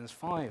in Romans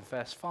 5,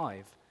 verse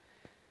 5.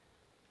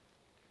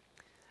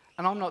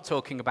 And I'm not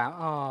talking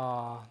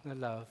about, the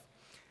love.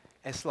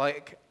 It's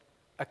like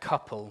a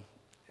couple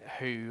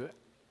who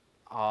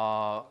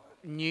are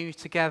new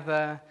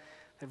together.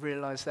 They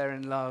realize they're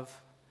in love.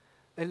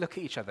 They look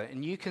at each other,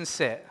 and you can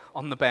sit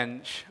on the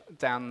bench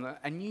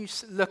and you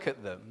look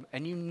at them,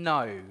 and you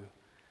know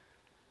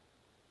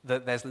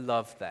that there's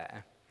love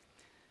there.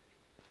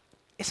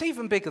 It's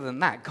even bigger than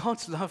that.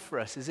 God's love for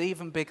us is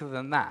even bigger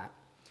than that.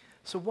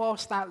 So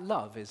whilst that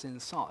love is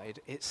inside,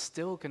 you're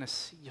still going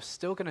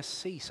to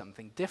see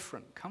something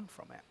different come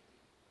from it.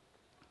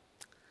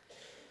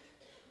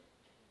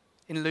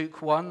 In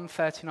Luke 1,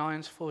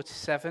 39 to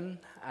 47,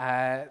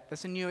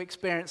 there's a new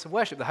experience of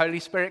worship. The Holy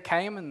Spirit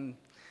came and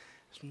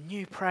there's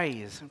new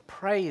praise, and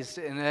praised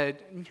in an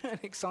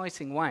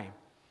exciting way.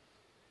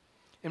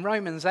 In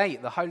Romans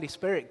 8, the Holy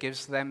Spirit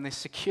gives them this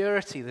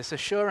security, this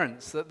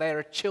assurance that they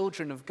are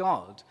children of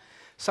God,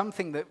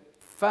 something that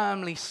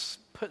firmly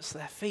puts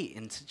their feet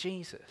into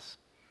Jesus.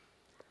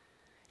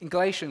 In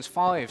Galatians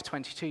 5,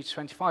 22 to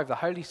 25, the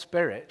Holy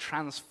Spirit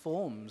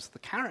transforms the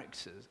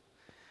characters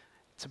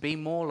to be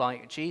more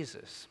like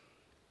Jesus.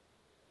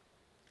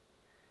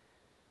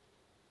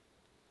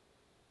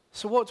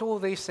 So what do all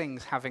these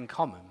things have in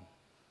common?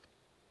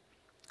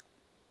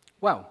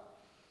 Well,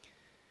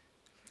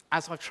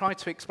 as I've tried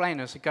to explain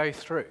as I go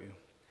through,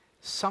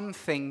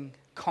 something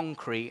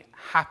concrete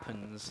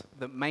happens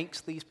that makes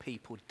these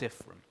people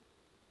different.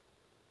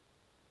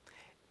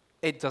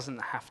 It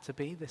doesn't have to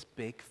be this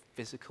big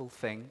physical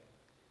thing,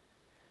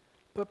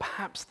 but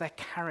perhaps their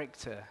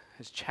character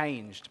has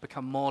changed to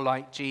become more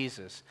like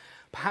Jesus.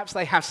 Perhaps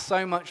they have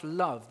so much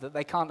love that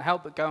they can't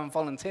help but go and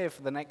volunteer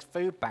for the next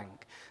food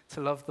bank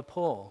to love the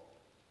poor.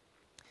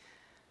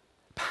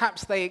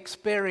 Perhaps they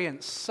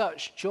experience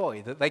such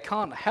joy that they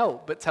can't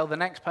help but tell the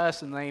next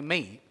person they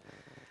meet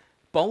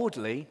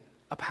boldly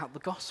about the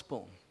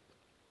gospel.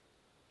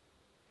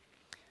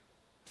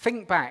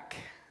 Think back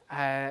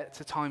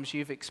to times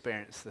you've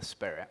experienced the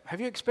Spirit.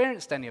 Have you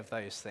experienced any of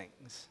those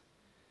things?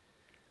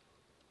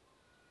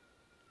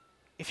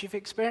 If you've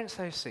experienced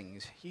those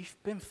things, you've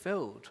been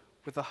filled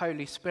with the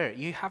Holy Spirit.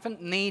 You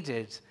haven't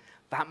needed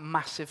that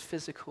massive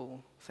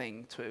physical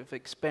thing to have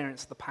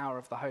experienced the power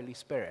of the Holy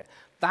Spirit.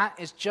 That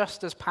is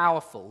just as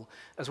powerful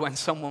as when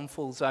someone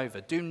falls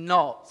over. Do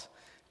not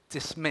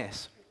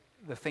dismiss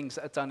the things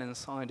that are done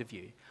inside of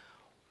you.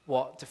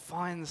 What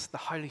defines the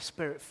Holy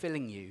Spirit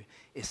filling you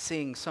is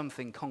seeing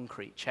something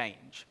concrete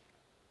change.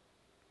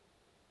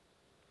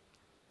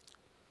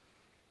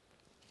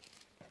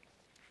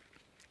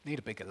 Need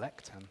a bigger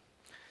lectern.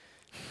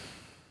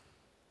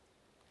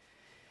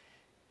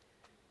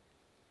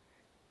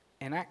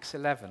 In Acts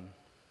 11,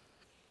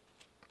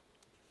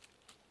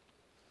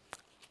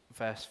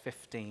 verse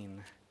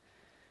 15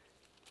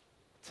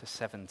 to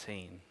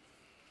 17.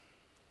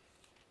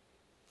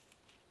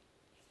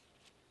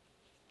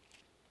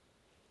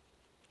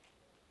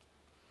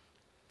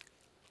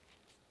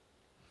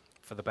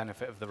 For the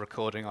benefit of the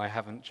recording, I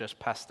haven't just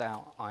passed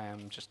out, I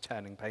am just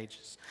turning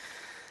pages.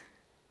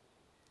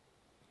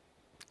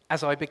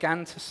 As I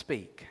began to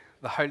speak,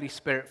 the Holy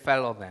Spirit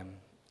fell on them,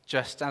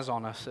 just as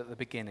on us at the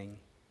beginning.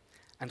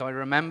 And I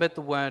remembered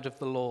the word of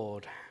the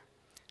Lord,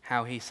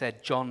 how he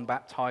said, John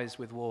baptized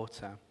with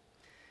water,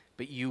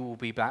 but you will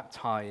be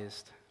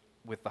baptized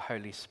with the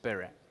Holy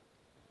Spirit.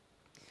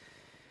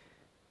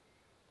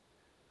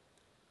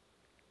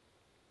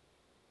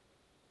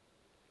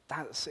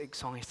 That's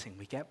exciting.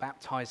 We get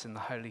baptized in the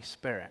Holy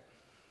Spirit.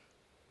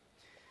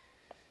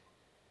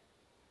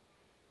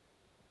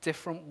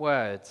 Different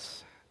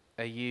words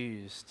are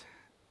used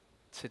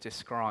to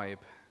describe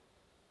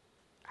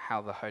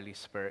how the Holy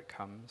Spirit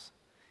comes.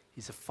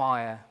 He's a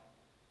fire,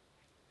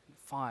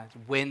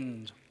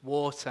 wind,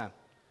 water.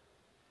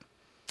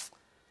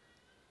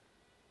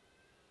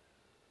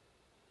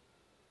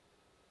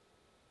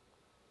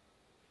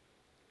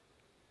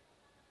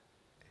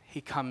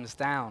 He comes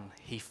down,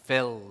 he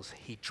fills,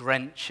 he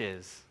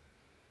drenches.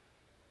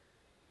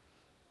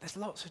 There's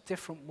lots of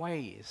different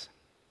ways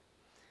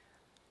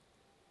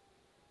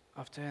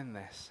of doing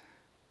this.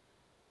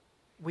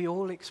 We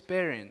all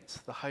experience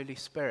the Holy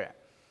Spirit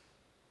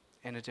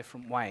in a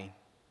different way.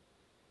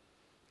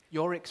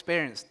 Your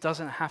experience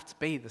doesn't have to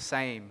be the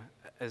same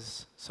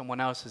as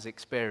someone else's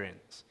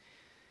experience.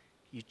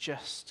 You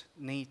just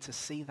need to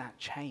see that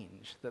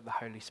change that the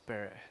Holy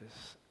Spirit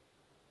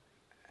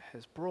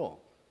has brought.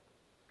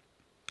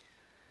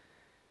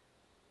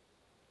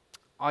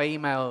 I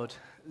emailed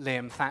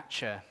Liam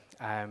Thatcher,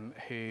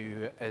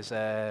 who is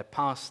a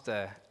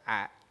pastor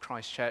at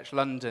Christ Church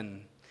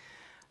London,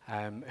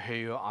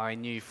 who I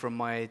knew from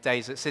my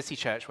days at City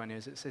Church when he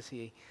was at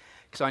City,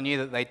 because I knew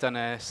that they'd done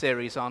a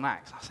series on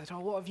Acts. I said,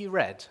 what have you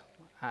read?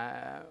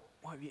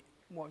 What have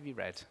you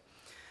read?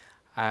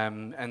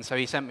 And so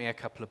he sent me a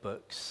couple of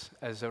books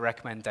as a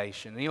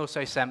recommendation. He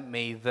also sent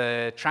me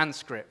the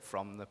transcript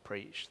from the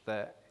preach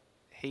that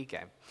he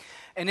gave.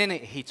 And in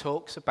it, he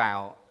talks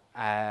about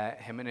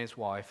him and his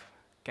wife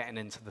getting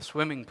into the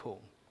swimming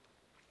pool.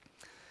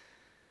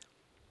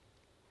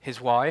 His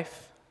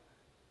wife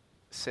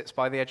sits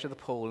by the edge of the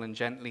pool and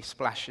gently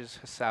splashes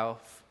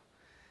herself,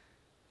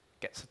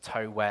 gets a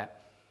toe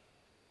wet,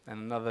 then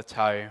another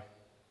toe,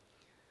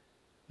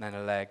 then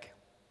a leg.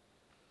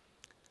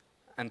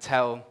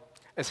 Until,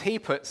 as he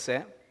puts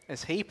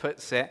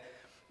it,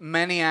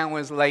 many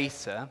hours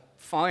later,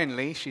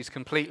 finally she's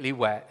completely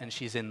wet and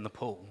she's in the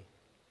pool.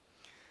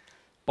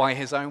 By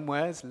his own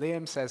words,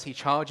 Liam says he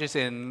charges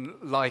in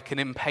like an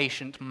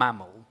impatient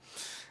mammal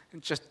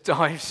and just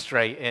dives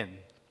straight in.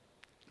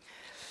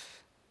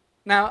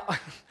 Now,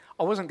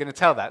 I wasn't going to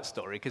tell that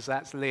story because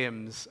that's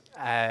Liam's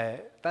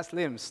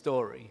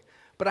story.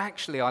 But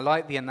actually, I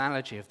like the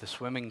analogy of the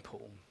swimming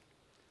pool.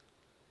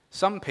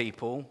 Some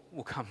people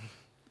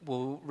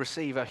will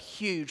receive a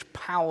huge,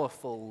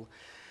 powerful,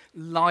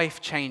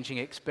 life-changing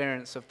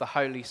experience of the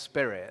Holy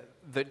Spirit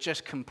that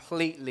just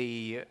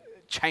completely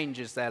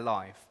changes their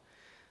life.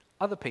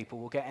 Other people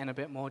will get in a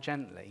bit more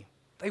gently.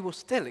 They will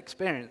still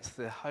experience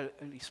the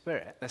Holy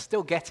Spirit. They're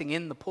still getting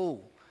in the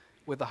pool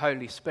with the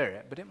Holy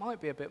Spirit, but it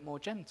might be a bit more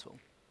gentle.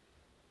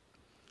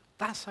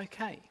 That's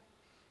okay.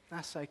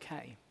 That's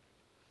okay.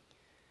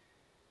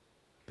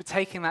 But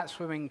taking that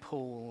swimming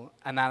pool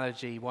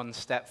analogy one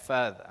step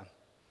further,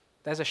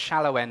 there's a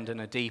shallow end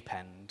and a deep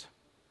end.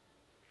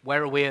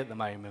 Where are we at the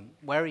moment?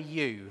 Where are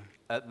you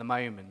at the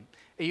moment?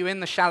 Are you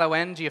in the shallow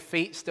end? Do your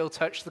feet still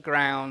touch the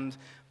ground?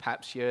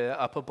 Perhaps your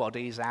upper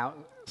body's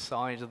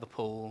outside of the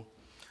pool.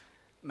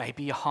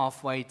 Maybe you're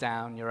halfway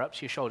down, you're up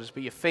to your shoulders,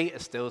 but your feet are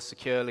still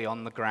securely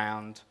on the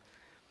ground.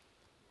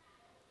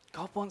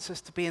 God wants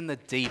us to be in the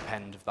deep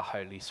end of the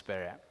Holy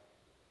Spirit.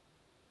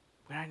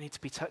 We don't need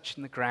to be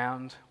touching the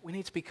ground. We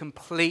need to be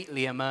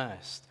completely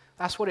immersed.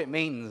 That's what it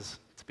means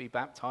to be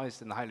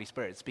baptized in the Holy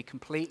Spirit, to be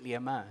completely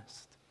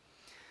immersed.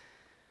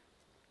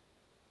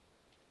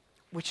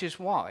 Which is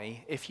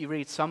why, if you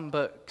read some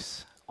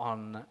books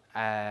on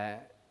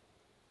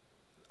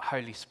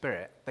Holy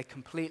Spirit, they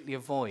completely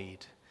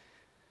avoid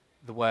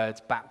the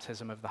words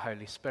baptism of the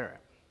Holy Spirit.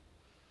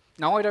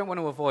 Now, I don't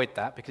want to avoid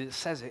that because it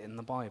says it in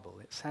the Bible.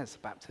 It says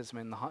baptism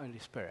in the Holy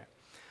Spirit.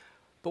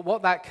 But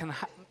what that can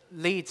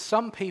lead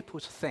some people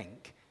to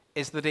think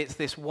is that it's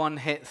this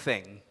one-hit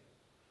thing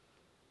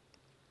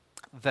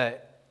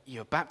that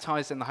you're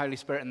baptized in the Holy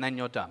Spirit and then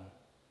you're done.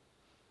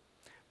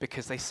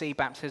 Because they see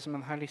baptism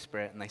in the Holy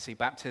Spirit and they see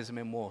baptism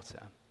in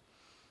water.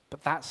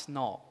 But that's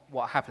not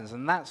what happens,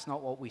 and that's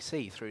not what we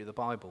see through the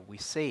Bible. We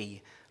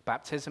see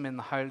baptism in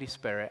the Holy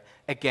Spirit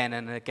again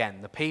and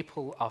again. The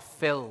people are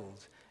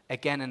filled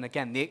again and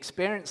again. The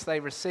experience they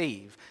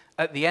receive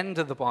at the end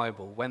of the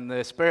Bible, when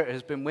the Spirit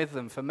has been with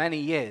them for many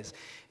years,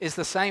 is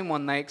the same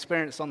one they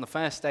experienced on the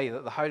first day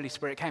that the Holy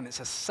Spirit came. It's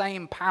the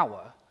same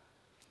power.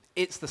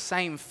 It's the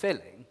same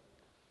filling.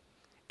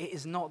 It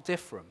is not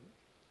different.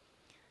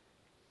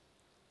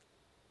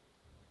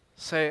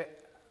 So,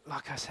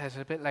 like I said,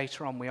 a bit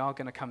later on, we are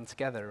going to come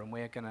together and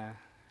we're going to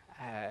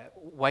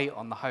wait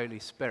on the Holy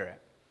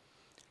Spirit.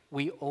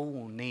 We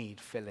all need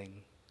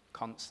filling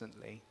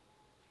constantly.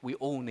 We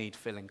all need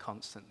filling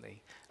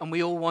constantly. And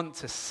we all want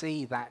to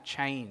see that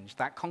change,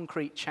 that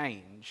concrete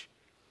change.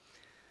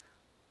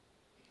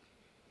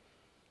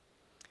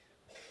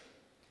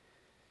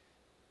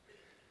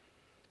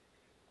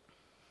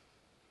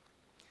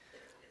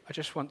 I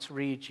just want to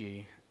read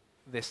you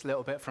this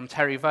little bit from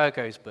Terry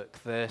Virgo's book,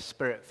 The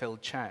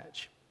Spirit-Filled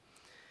Church,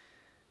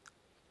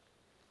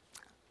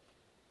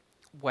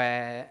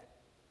 where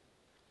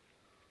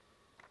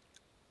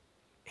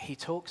he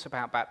talks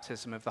about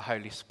baptism of the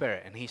Holy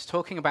Spirit, and he's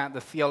talking about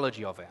the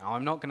theology of it. Now,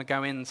 I'm not going to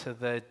go into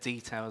the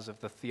details of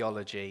the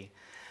theology.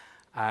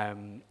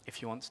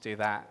 If you want to do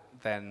that,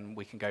 then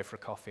we can go for a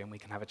coffee and we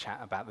can have a chat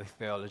about the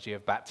theology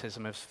of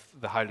baptism of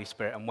the Holy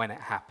Spirit and when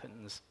it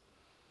happens.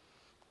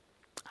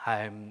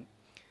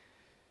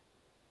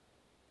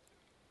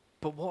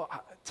 But what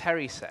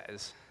Terry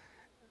says,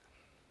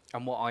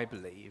 and what I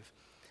believe,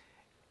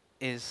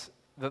 is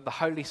that the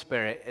Holy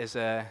Spirit is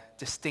a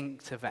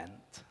distinct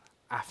event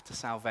after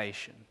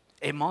salvation.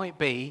 It might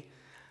be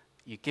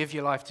you give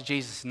your life to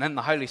Jesus and then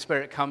the Holy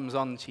Spirit comes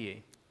on to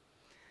you.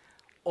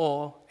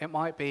 Or it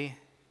might be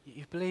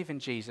you believe in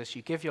Jesus,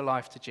 you give your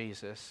life to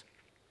Jesus,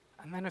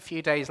 and then a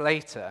few days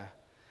later,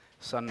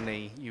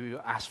 suddenly you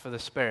ask for the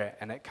Spirit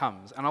and it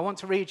comes. And I want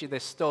to read you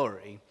this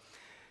story,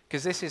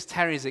 because this is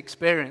Terry's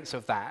experience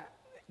of that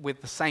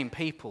with the same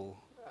people,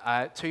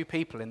 two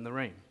people in the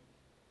room.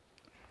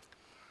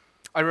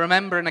 I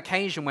remember an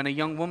occasion when a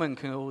young woman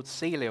called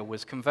Celia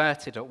was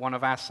converted at one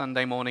of our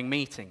Sunday morning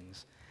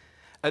meetings.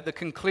 At the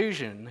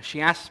conclusion, she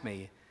asked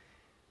me,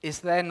 "Is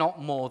there not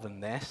more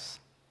than this?"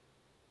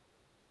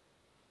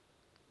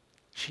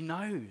 She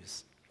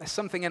knows. There's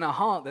something in her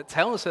heart that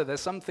tells her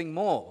there's something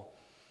more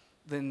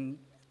than...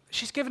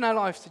 She's given her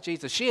life to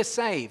Jesus. She is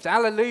saved.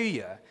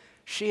 Hallelujah.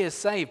 She is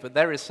saved, but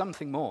there is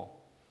something more.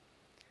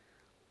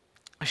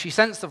 She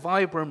sensed the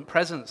vibrant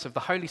presence of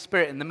the Holy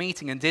Spirit in the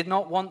meeting and did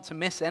not want to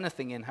miss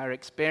anything in her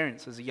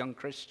experience as a young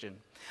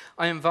Christian.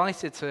 I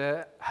invited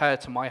her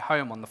to my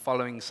home on the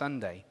following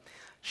Sunday.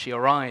 She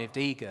arrived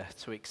eager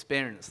to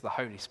experience the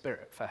Holy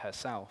Spirit for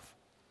herself.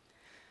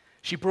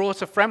 She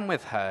brought a friend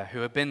with her who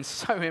had been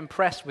so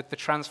impressed with the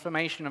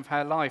transformation of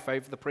her life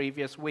over the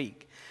previous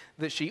week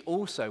that she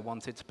also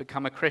wanted to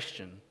become a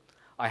Christian.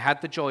 I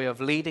had the joy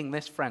of leading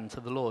this friend to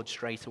the Lord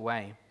straight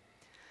away.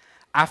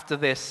 After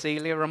this,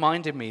 Celia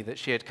reminded me that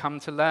she had come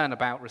to learn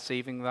about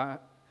receiving the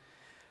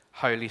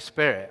Holy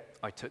Spirit.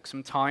 I took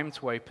some time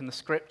to open the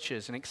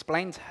scriptures and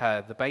explain to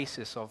her the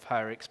basis of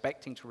her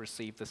expecting to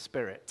receive the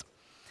Spirit.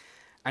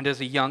 And as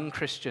a young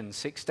Christian,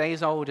 6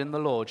 days old in the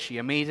Lord, she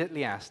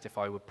immediately asked if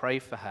I would pray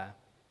for her.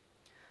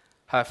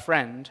 Her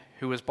friend,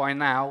 who was by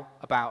now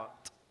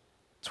about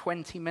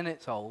 20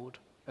 minutes old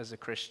as a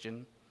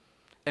Christian,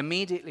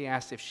 immediately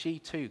asked if she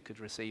too could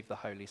receive the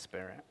Holy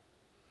Spirit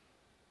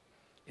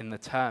in the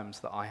terms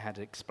that I had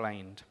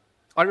explained.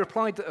 I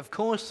replied that of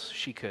course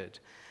she could,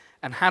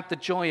 and had the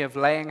joy of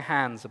laying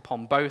hands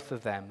upon both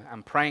of them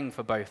and praying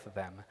for both of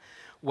them,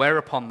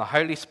 whereupon the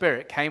Holy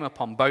Spirit came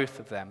upon both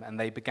of them, and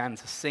they began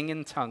to sing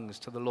in tongues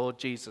to the Lord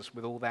Jesus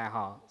with all their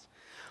hearts.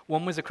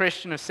 One was a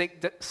Christian of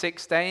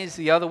 6 days,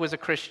 the other was a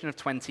Christian of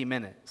 20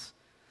 minutes.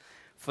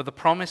 For the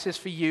promise is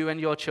for you and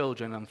your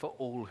children and for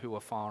all who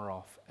are far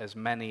off, as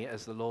many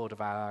as the Lord of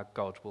our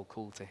God will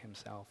call to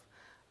himself.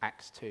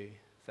 Acts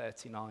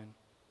 2:39.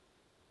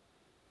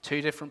 Two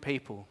different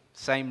people,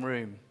 same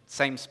room,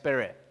 same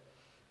Spirit.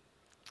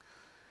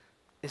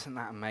 Isn't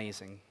that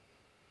amazing?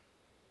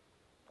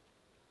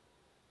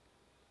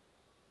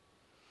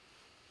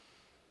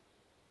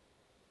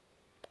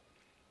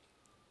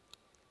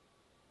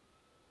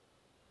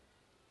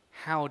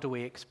 How do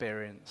we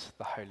experience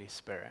the Holy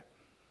Spirit?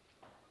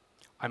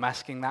 I'm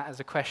asking that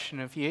as a question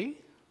of you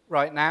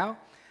right now.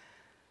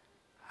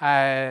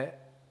 Where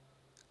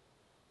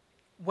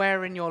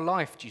in your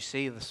life do you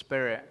see the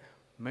Spirit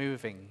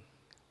moving?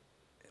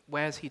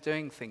 Where's he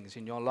doing things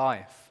in your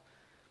life?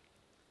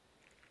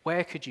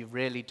 Where could you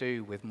really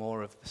do with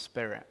more of the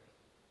Spirit?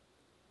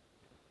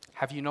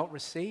 Have you not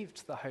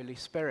received the Holy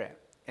Spirit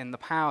in the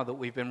power that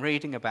we've been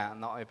reading about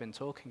and that I've been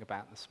talking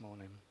about this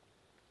morning?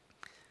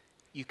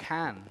 You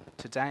can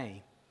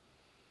today,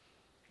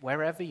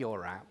 wherever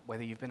you're at,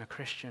 whether you've been a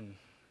Christian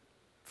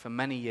for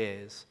many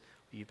years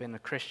or you've been a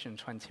Christian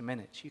 20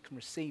 minutes, you can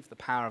receive the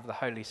power of the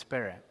Holy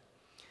Spirit.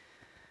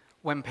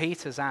 When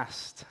Peter's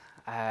asked,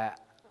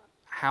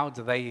 how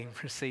do they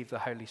receive the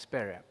Holy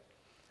Spirit?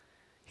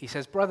 He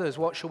says, "Brothers,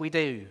 what shall we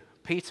do?"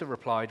 Peter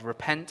replied,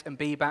 "Repent and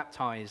be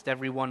baptized,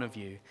 every one of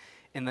you,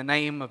 in the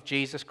name of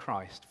Jesus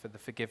Christ for the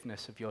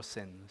forgiveness of your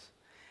sins,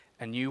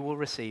 and you will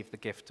receive the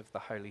gift of the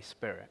Holy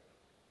Spirit."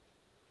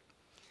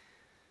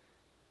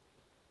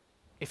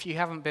 If you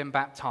haven't been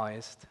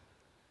baptized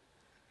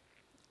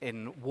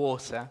in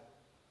water,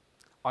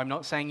 I'm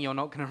not saying you're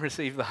not going to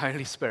receive the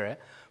Holy Spirit,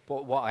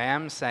 but what I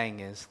am saying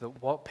is that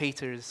what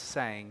Peter is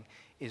saying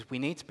is we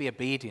need to be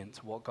obedient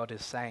to what God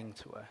is saying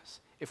to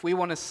us. If we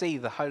want to see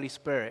the Holy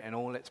Spirit in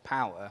all its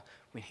power,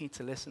 we need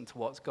to listen to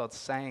what God's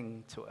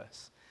saying to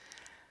us.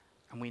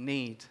 And we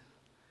need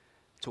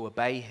to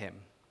obey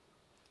him.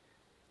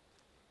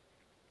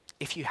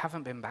 If you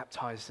haven't been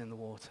baptized in the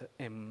water,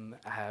 in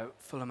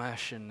full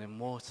immersion in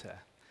water,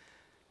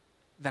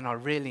 then I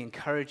really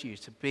encourage you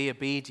to be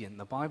obedient.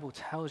 The Bible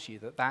tells you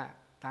that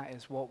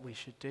is what we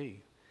should do.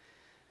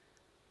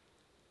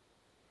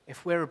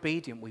 If we're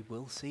obedient, we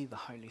will see the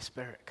Holy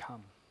Spirit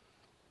come.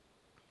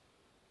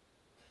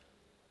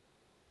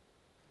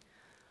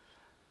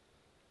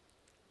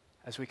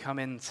 As we come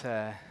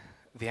into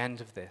the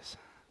end of this,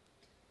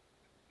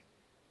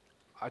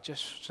 I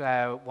just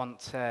want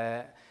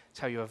to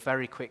tell you a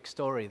very quick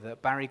story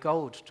that Barry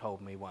Gold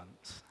told me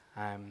once,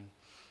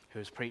 who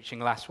was preaching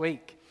last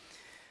week.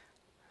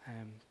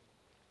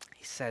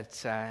 He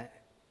said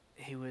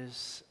he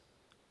was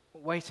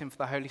waiting for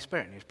the Holy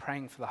Spirit, and he was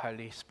praying for the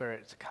Holy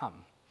Spirit to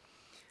come.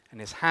 And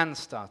his hands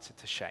started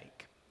to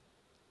shake.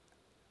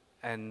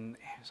 And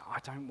he was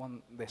like, I don't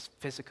want this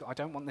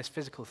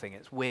physical thing,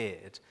 it's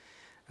weird.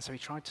 And so he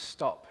tried to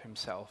stop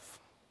himself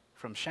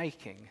from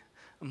shaking.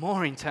 And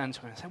Maureen turned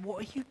to him and said,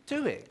 "What are you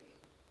doing?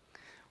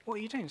 What are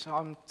you doing?" So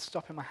I'm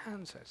stopping my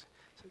hands.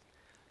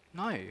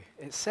 No,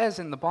 it says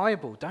in the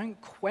Bible, don't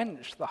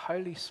quench the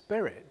Holy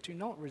Spirit. Do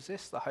not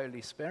resist the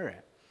Holy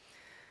Spirit.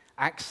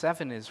 Acts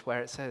 7 is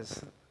where it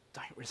says,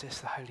 don't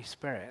resist the Holy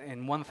Spirit.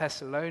 In 1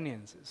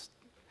 Thessalonians,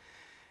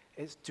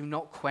 it's do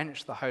not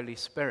quench the Holy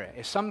Spirit.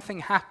 If something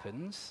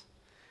happens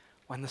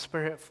when the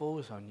Spirit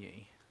falls on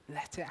you,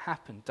 let it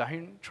happen.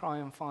 Don't try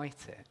and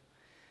fight it.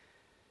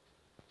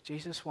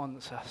 Jesus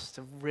wants us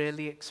to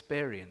really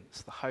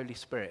experience the Holy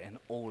Spirit in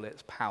all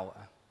its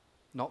power,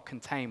 not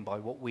contained by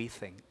what we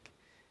think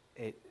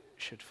it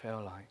should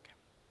feel like.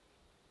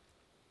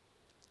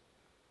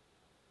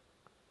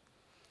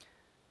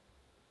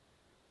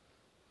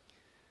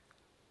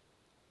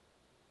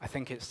 I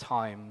think it's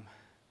time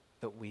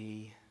that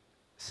we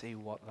see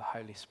what the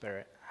Holy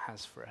Spirit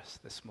has for us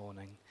this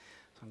morning.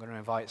 So I'm going to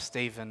invite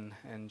Stephen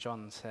and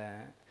John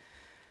to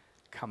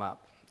come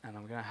up, and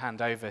I'm going to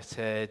hand over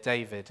to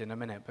David in a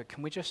minute, but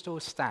can we just all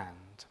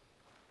stand?